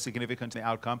you and more significant in the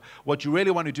outcome, what you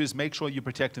really want to do is make sure you're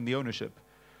protecting the ownership.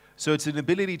 So it's an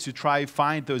ability to try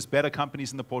find those better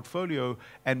companies in the portfolio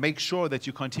and make sure that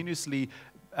you continuously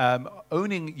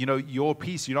owning your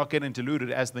piece, you're not getting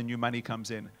diluted as the new money comes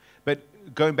in. But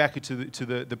going back to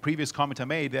the previous comment I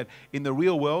made, that in the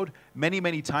real world,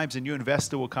 many times a new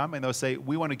investor will come and they'll say,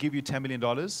 we want to give you $10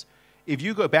 million. If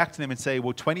you go back to them and say,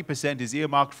 well, 20% is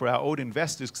earmarked for our old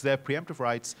investors because they have preemptive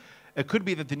rights, it could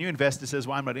be that the new investor says,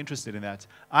 well, I'm not interested in that.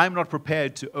 I'm not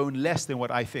prepared to own less than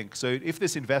what I think. So if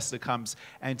this investor comes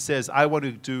and says, I want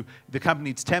to do, the company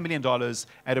needs $10 million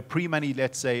at a pre-money,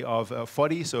 let's say, of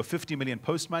 40, so 50 million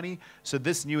post-money, so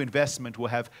this new investment will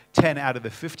have 10 out of the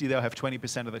 50, they'll have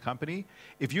 20% of the company.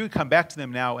 If you come back to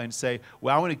them now and say,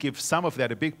 well, I want to give some of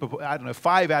that, a big, I don't know,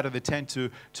 5 out of the 10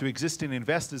 to existing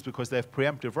investors because they have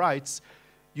preemptive rights,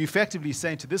 you're effectively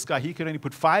saying to this guy, he can only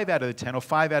put 5 out of the 10 or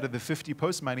 5 out of the 50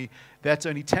 post-money. That's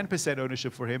only 10%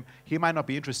 ownership for him. He might not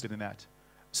be interested in that.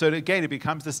 So again, it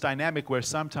becomes this dynamic where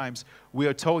sometimes we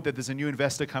are told that there's a new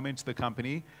investor come into the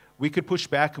company. We could push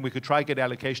back and we could try to get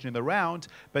allocation in the round,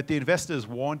 but the investor is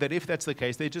warned that if that's the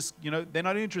case, they just, they're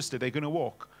not interested. They're going to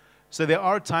walk. So there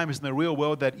are times in the real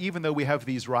world that even though we have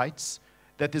these rights,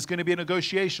 that there's going to be a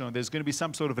negotiation, or there's going to be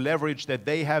some sort of leverage that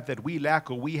they have that we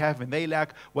lack, or we have and they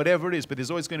lack, whatever it is. But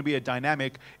there's always going to be a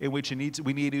dynamic in which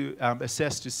we need to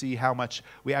assess to see how much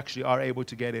we actually are able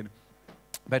to get in.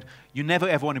 But you never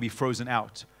ever want to be frozen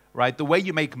out, right? The way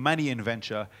you make money in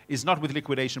venture is not with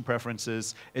liquidation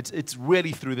preferences. It's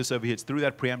really through this over here. It's through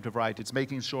that preemptive right. It's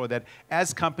making sure that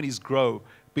as companies grow,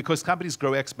 because companies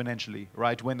grow exponentially,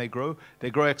 right? When they grow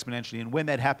exponentially. And when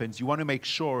that happens, you want to make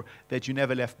sure that you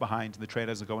never left behind and the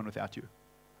traders are going without you.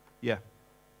 Yeah.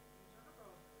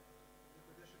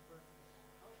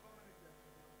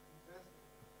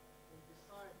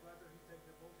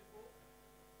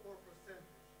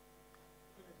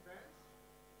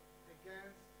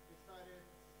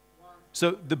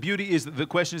 So the beauty is, the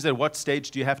question is at what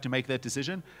stage do you have to make that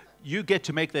decision? You get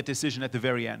to make that decision at the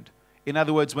very end. In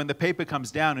other words, when the paper comes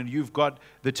down and you've got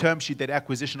the term sheet, that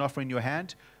acquisition offer in your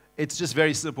hand, it's just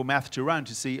very simple math to run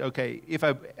to see, okay, if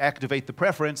I activate the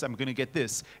preference, I'm going to get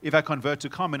this. If I convert to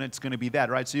common, it's going to be that,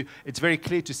 right? So it's very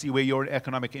clear to see where your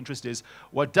economic interest is.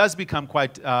 What does become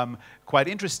quite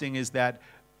interesting is that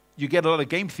you get a lot of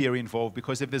game theory involved,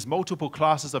 because if there's multiple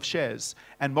classes of shares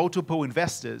and multiple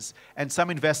investors, and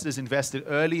some investors invested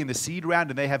early in the seed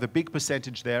round and they have a big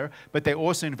percentage there, but they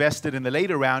also invested in the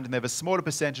later round and they have a smaller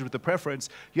percentage with the preference,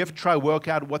 you have to try to work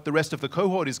out what the rest of the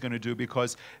cohort is going to do,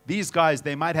 because these guys,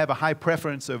 they might have a high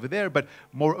preference over there, but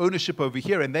more ownership over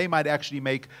here, and they might actually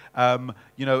make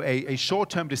a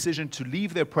short-term decision to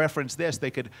leave their preference there so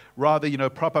they could rather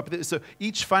prop up this. So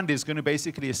each fund is going to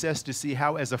basically assess to see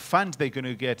how, as a fund, they're going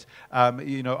to get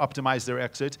get, optimize their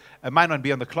exit. It might not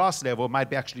be on the class level. It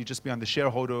might actually just be on the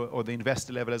shareholder or the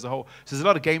investor level as a whole. So there's a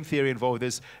lot of game theory involved.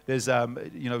 There's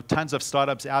tons of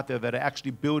startups out there that are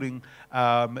actually building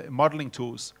modeling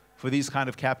tools for these kind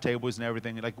of cap tables and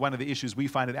everything. Like one of the issues we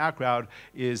find at OurCrowd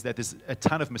is that there's a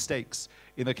ton of mistakes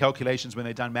in the calculations when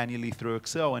they're done manually through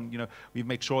Excel, and we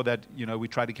make sure that we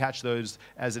try to catch those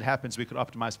as it happens. We could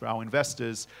optimize for our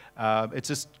investors. It's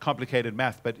just complicated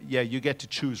math, but yeah, you get to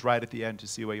choose right at the end to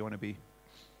see where you want to be.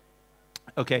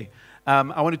 Okay,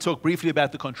 I want to talk briefly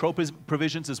about the control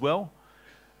provisions as well.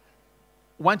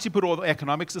 Once you put all the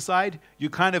economics aside, you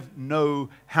kind of know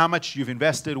how much you've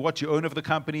invested, what you own of the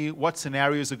company, what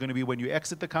scenarios are going to be when you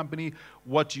exit the company.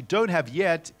 What you don't have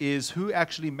yet is who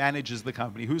actually manages the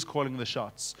company, who's calling the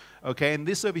shots. Okay, and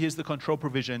this over here is the control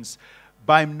provisions.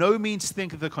 By no means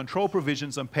think that the control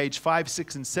provisions on page 5,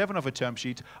 6, and 7 of a term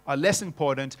sheet are less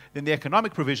important than the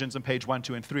economic provisions on page 1,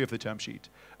 2, and 3 of the term sheet.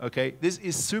 Okay, this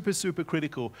is super, super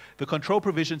critical. The control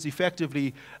provisions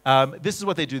effectively, this is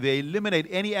what they do. They eliminate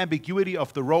any ambiguity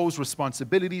of the roles,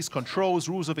 responsibilities, controls,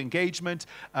 rules of engagement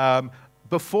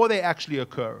before they actually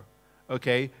occur.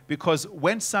 Okay, because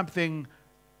when something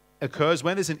occurs,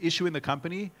 when there's an issue in the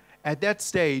company, at that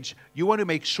stage, you want to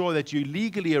make sure that you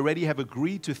legally already have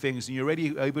agreed to things and you're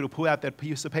already able to pull out that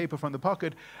piece of paper from the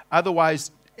pocket.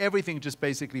 Otherwise, everything just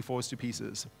basically falls to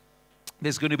pieces.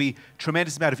 There's going to be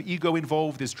tremendous amount of ego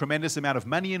involved. There's tremendous amount of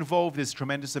money involved. There's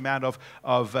tremendous amount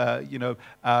of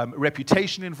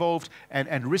reputation involved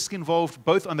and risk involved,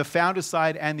 both on the founder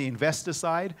side and the investor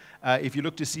side. If you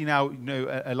look to see now,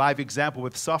 a live example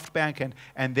with SoftBank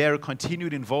and their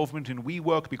continued involvement in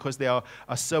WeWork, because they are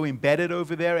so embedded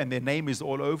over there and their name is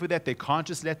all over that, they can't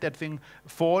just let that thing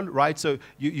fall, right? So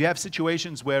you have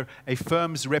situations where a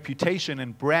firm's reputation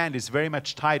and brand is very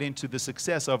much tied into the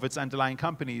success of its underlying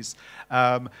companies.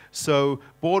 So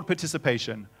board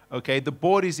participation. Okay, the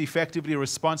board is effectively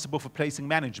responsible for placing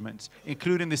management,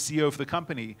 including the CEO of the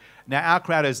company. Now,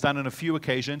 OurCrowd has done on a few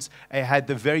occasions, had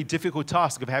the very difficult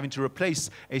task of having to replace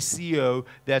a CEO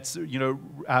that's,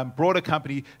 brought a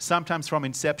company sometimes from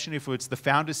inception, if it's the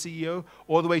founder CEO,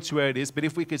 all the way to where it is. But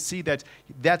if we could see that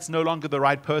that's no longer the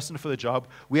right person for the job,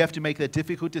 we have to make that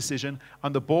difficult decision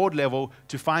on the board level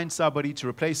to find somebody, to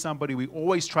replace somebody. We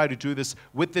always try to do this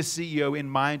with the CEO in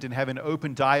mind and have an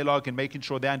open dialogue and making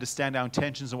sure they understand our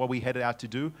intentions and what we headed out to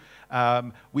do.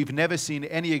 We've never seen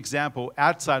any example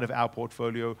outside of our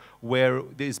portfolio where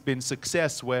there's been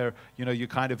success where you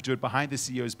kind of do it behind the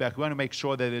CEO's back. We want to make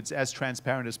sure that it's as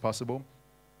transparent as possible.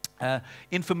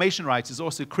 Information rights is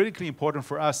also critically important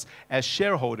for us as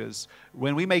shareholders.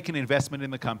 When we make an investment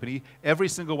in the company, every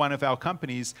single one of our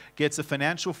companies gets a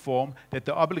financial form that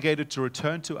they're obligated to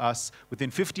return to us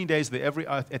within 15 days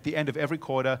at the end of every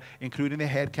quarter, including their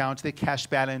headcount, their cash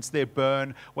balance, their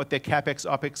burn, what their CapEx,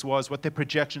 OpEx was, what their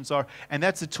projections are. And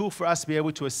that's a tool for us to be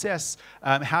able to assess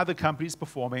how the company is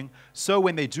performing. So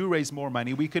when they do raise more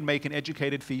money, we can make an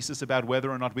educated thesis about whether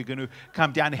or not we're going to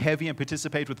come down heavy and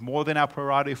participate with more than our pro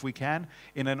rata if we can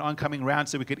in an oncoming round,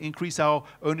 so we could increase our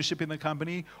ownership in the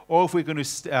company, or if we're going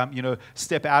to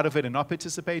step out of it and not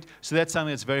participate. So that's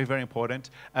something that's very, very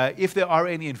important. If there are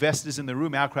any investors in the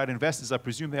room, OurCrowd investors, I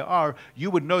presume there are, you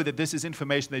would know that this is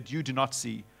information that you do not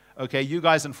see. Okay, you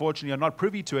guys unfortunately are not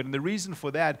privy to it, and the reason for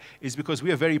that is because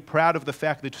we are very proud of the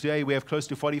fact that today we have close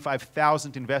to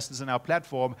 45,000 investors in our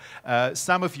platform.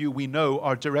 Some of you we know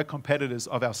are direct competitors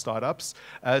of our startups.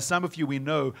 Some of you we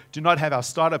know do not have our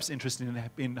startups interest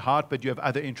in heart, but you have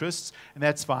other interests, and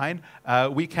that's fine.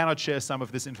 We cannot share some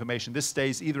of this information. This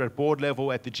stays either at board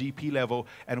level, at the GP level,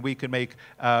 and we can make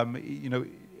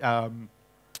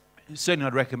certainly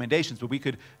not recommendations, but we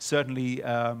could certainly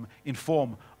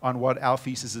inform on what our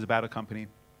thesis is about a company.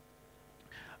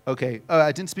 Okay,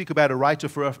 I didn't speak about a right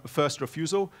of first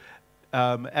refusal.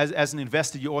 As an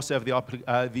investor, you also have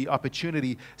the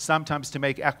opportunity sometimes to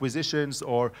make acquisitions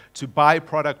or to buy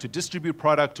product, to distribute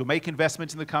product, to make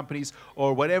investments in the companies,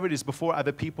 or whatever it is before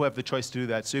other people have the choice to do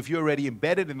that. So if you're already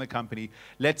embedded in the company,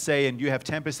 let's say, and you have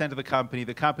 10% of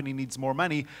the company needs more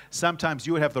money, sometimes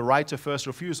you would have the right of first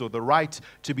refusal, the right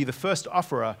to be the first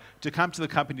offerer to come to the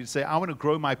company to say, I want to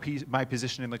grow my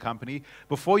position in the company.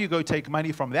 Before you go take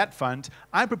money from that fund,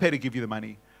 I'm prepared to give you the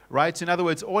money. Right? So in other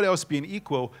words, all else being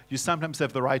equal, you sometimes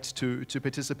have the right to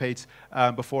participate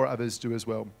before others do as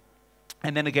well.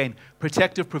 And then again,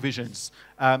 protective provisions.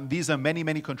 These are many,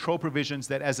 many control provisions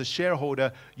that as a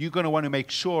shareholder, you're going to want to make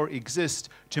sure exist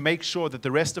to make sure that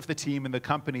the rest of the team and the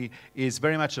company is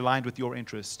very much aligned with your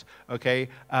interest, okay?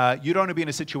 You don't want to be in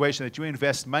a situation that you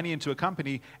invest money into a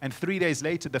company and 3 days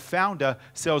later, the founder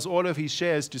sells all of his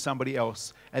shares to somebody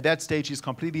else. At that stage, he's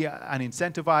completely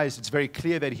unincentivized. It's very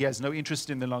clear that he has no interest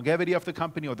in the longevity of the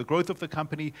company or the growth of the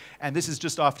company, and this is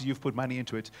just after you've put money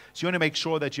into it. So you want to make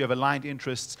sure that you have aligned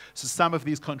interests. So some of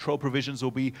these control provisions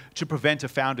will be to prevent a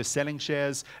founder selling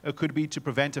shares. It could be to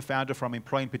prevent a founder from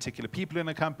employing particular people in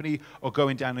a company or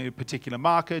going down in a particular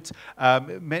market.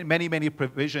 Many, many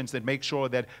provisions that make sure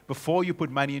that before you put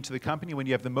money into the company, when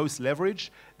you have the most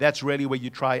leverage, that's really where you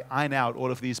try iron out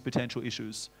all of these potential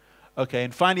issues. Okay,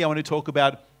 and finally, I want to talk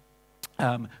about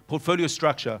portfolio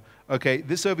structure. Okay,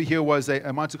 this over here was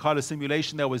a Monte Carlo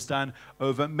simulation that was done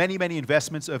over many, many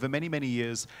investments over many, many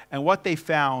years. And what they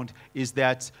found is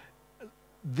that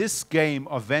this game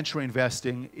of venture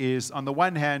investing is, on the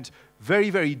one hand,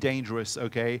 very, very dangerous,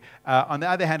 okay? On the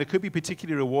other hand, it could be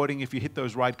particularly rewarding if you hit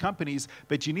those right companies,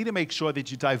 but you need to make sure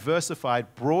that you diversified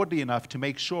broadly enough to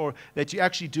make sure that you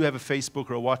actually do have a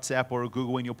Facebook or a WhatsApp or a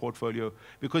Google in your portfolio.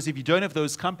 Because if you don't have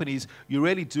those companies, you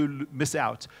really do miss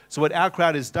out. So what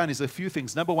OurCrowd has done is a few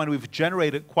things. Number one, we've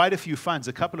generated quite a few funds,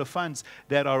 a couple of funds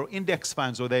that are index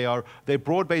funds, or they're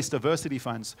broad-based diversity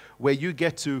funds, where you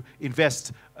get to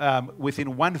invest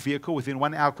within one vehicle, within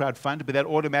one OurCrowd fund, but that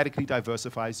automatically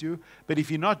diversifies you. But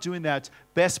if you're not doing that,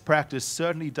 best practice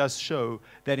certainly does show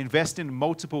that investing in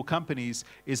multiple companies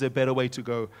is a better way to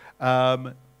go.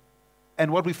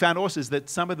 And what we found also is that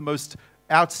some of the most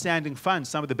outstanding funds,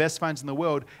 some of the best funds in the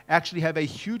world, actually have a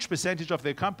huge percentage of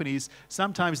their companies,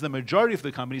 sometimes the majority of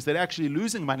the companies, that are actually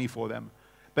losing money for them.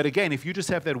 But again, if you just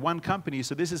have that one company,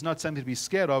 so this is not something to be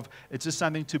scared of, it's just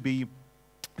something to be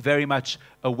very much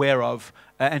aware of.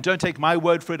 And don't take my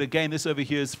word for it. Again, this over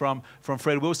here is from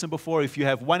Fred Wilson before. If you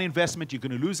have one investment, you're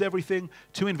going to lose everything.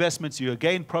 Two investments, you're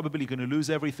again probably going to lose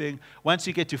everything. Once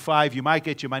you get to 5, you might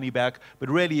get your money back. But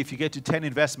really, if you get to 10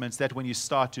 investments, that's when you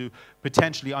start to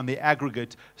potentially, on the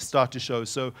aggregate, start to show.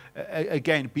 So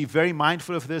again, be very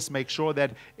mindful of this. Make sure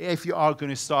that if you are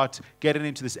going to start getting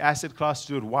into this asset class,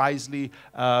 do it wisely.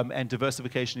 And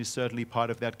diversification is certainly part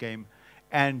of that game.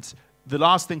 And the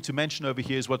last thing to mention over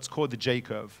here is what's called the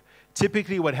J-curve.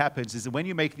 Typically what happens is that when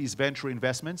you make these venture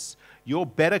investments, your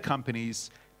better companies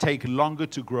take longer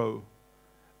to grow.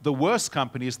 The worst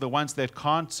companies, the ones that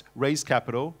can't raise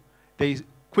capital, they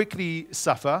quickly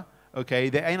suffer, okay?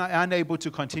 They're unable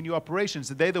to continue operations.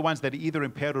 They're the ones that are either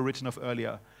impaired or written off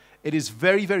earlier. It is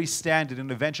very, very standard in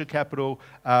the venture capital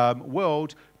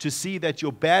world to see that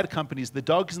your bad companies, the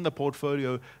dogs in the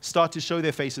portfolio, start to show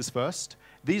their faces first.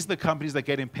 These are the companies that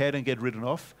get impaired and get written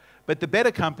off. But the better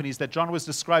companies that John was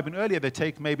describing earlier that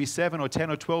take maybe 7 or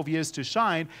 10 or 12 years to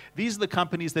shine, these are the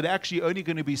companies that are actually only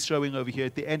going to be showing over here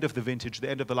at the end of the vintage, the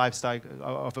end of the life cycle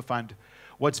of a fund.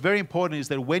 What's very important is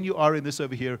that when you are in this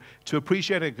over here, to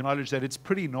appreciate and acknowledge that it's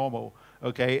pretty normal,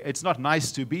 okay? It's not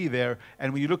nice to be there.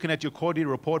 And when you're looking at your quarterly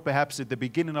report, perhaps at the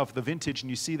beginning of the vintage, and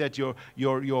you see that your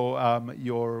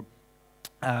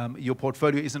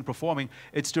portfolio isn't performing,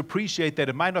 it's to appreciate that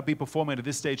it might not be performing at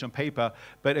this stage on paper,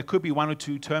 but it could be 1 or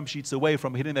 2 term sheets away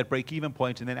from hitting that break-even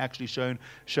point and then actually showing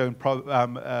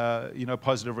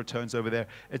positive returns over there.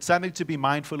 It's something to be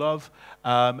mindful of.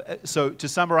 So to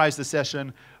summarize the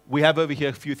session, we have over here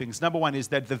a few things. Number one is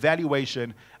that the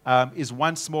valuation is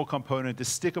one small component. The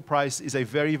sticker price is a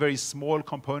very, very small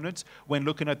component when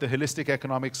looking at the holistic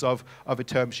economics of a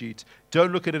term sheet.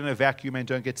 Don't look at it in a vacuum and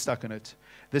don't get stuck in it.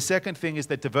 The second thing is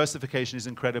that diversification is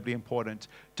incredibly important.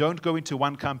 Don't go into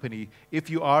one company. If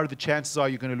you are, the chances are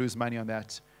you're going to lose money on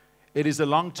that. It is a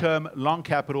long-term, long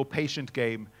capital, patient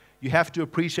game. You have to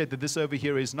appreciate that this over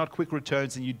here is not quick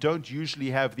returns, and you don't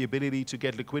usually have the ability to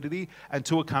get liquidity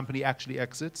until a company actually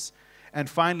exits. And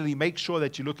finally, make sure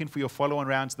that you're looking for your follow-on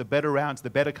rounds, the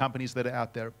better companies that are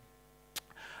out there.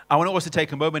 I want to also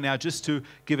take a moment now just to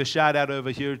give a shout out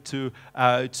over here to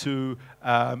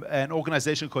an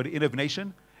organization called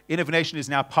Innovation. Innovation is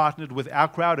now partnered with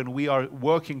OurCrowd, and we are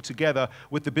working together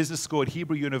with the business school at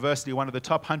Hebrew University, one of the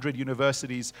top 100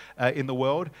 universities in the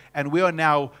world. And we are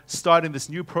now starting this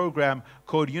new program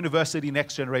called University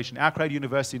Next Generation, OurCrowd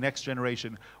University Next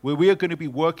Generation, where we are going to be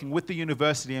working with the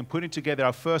university and putting together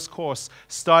our first course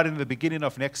starting at the beginning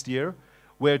of next year,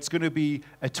 where it's going to be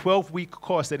a 12-week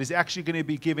course that is actually going to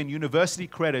be given university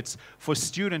credits for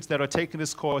students that are taking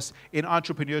this course in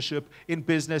entrepreneurship, in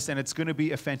business, and it's going to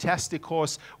be a fantastic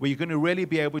course where you're going to really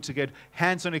be able to get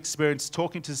hands-on experience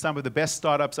talking to some of the best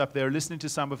startups up there, listening to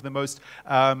some of the most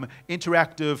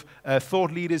interactive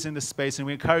thought leaders in the space, and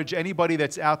we encourage anybody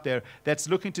that's out there that's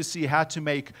looking to see how to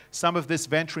make some of this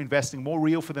venture investing more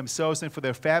real for themselves and for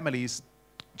their families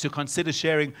to consider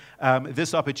sharing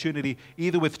this opportunity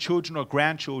either with children or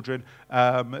grandchildren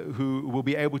who will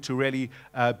be able to really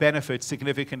benefit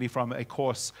significantly from a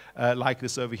course like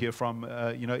this over here from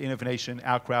Innovation,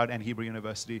 OurCrowd, and Hebrew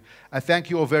University. I thank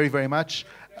you all very, very much.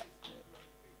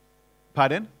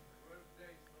 Pardon?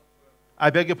 I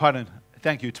beg your pardon.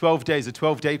 Thank you. 12 days, a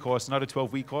 12-day course, not a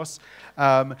 12-week course.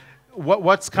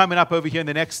 What's coming up over here in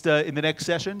the next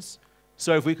sessions?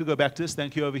 So if we could go back to this,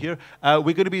 thank you over here. We're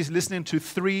going to be listening to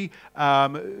 3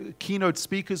 keynote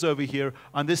speakers over here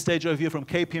on this stage over here from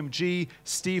KPMG,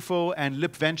 Stifel, and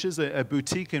Lip Ventures, a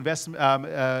boutique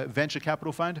venture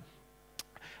capital fund.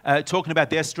 Talking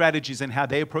about their strategies and how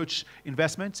they approach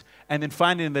investment. And then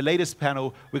finally, in the latest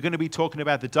panel, we're going to be talking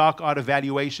about the dark art of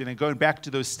valuation and going back to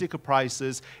those sticker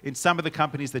prices in some of the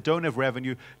companies that don't have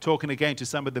revenue, talking again to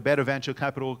some of the better venture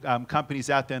capital companies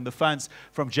out there in the funds,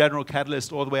 from General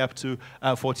Catalyst all the way up to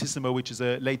Fortissimo, which is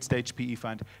a late-stage PE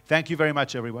fund. Thank you very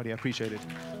much, everybody. I appreciate it.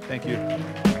 Thank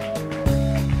you.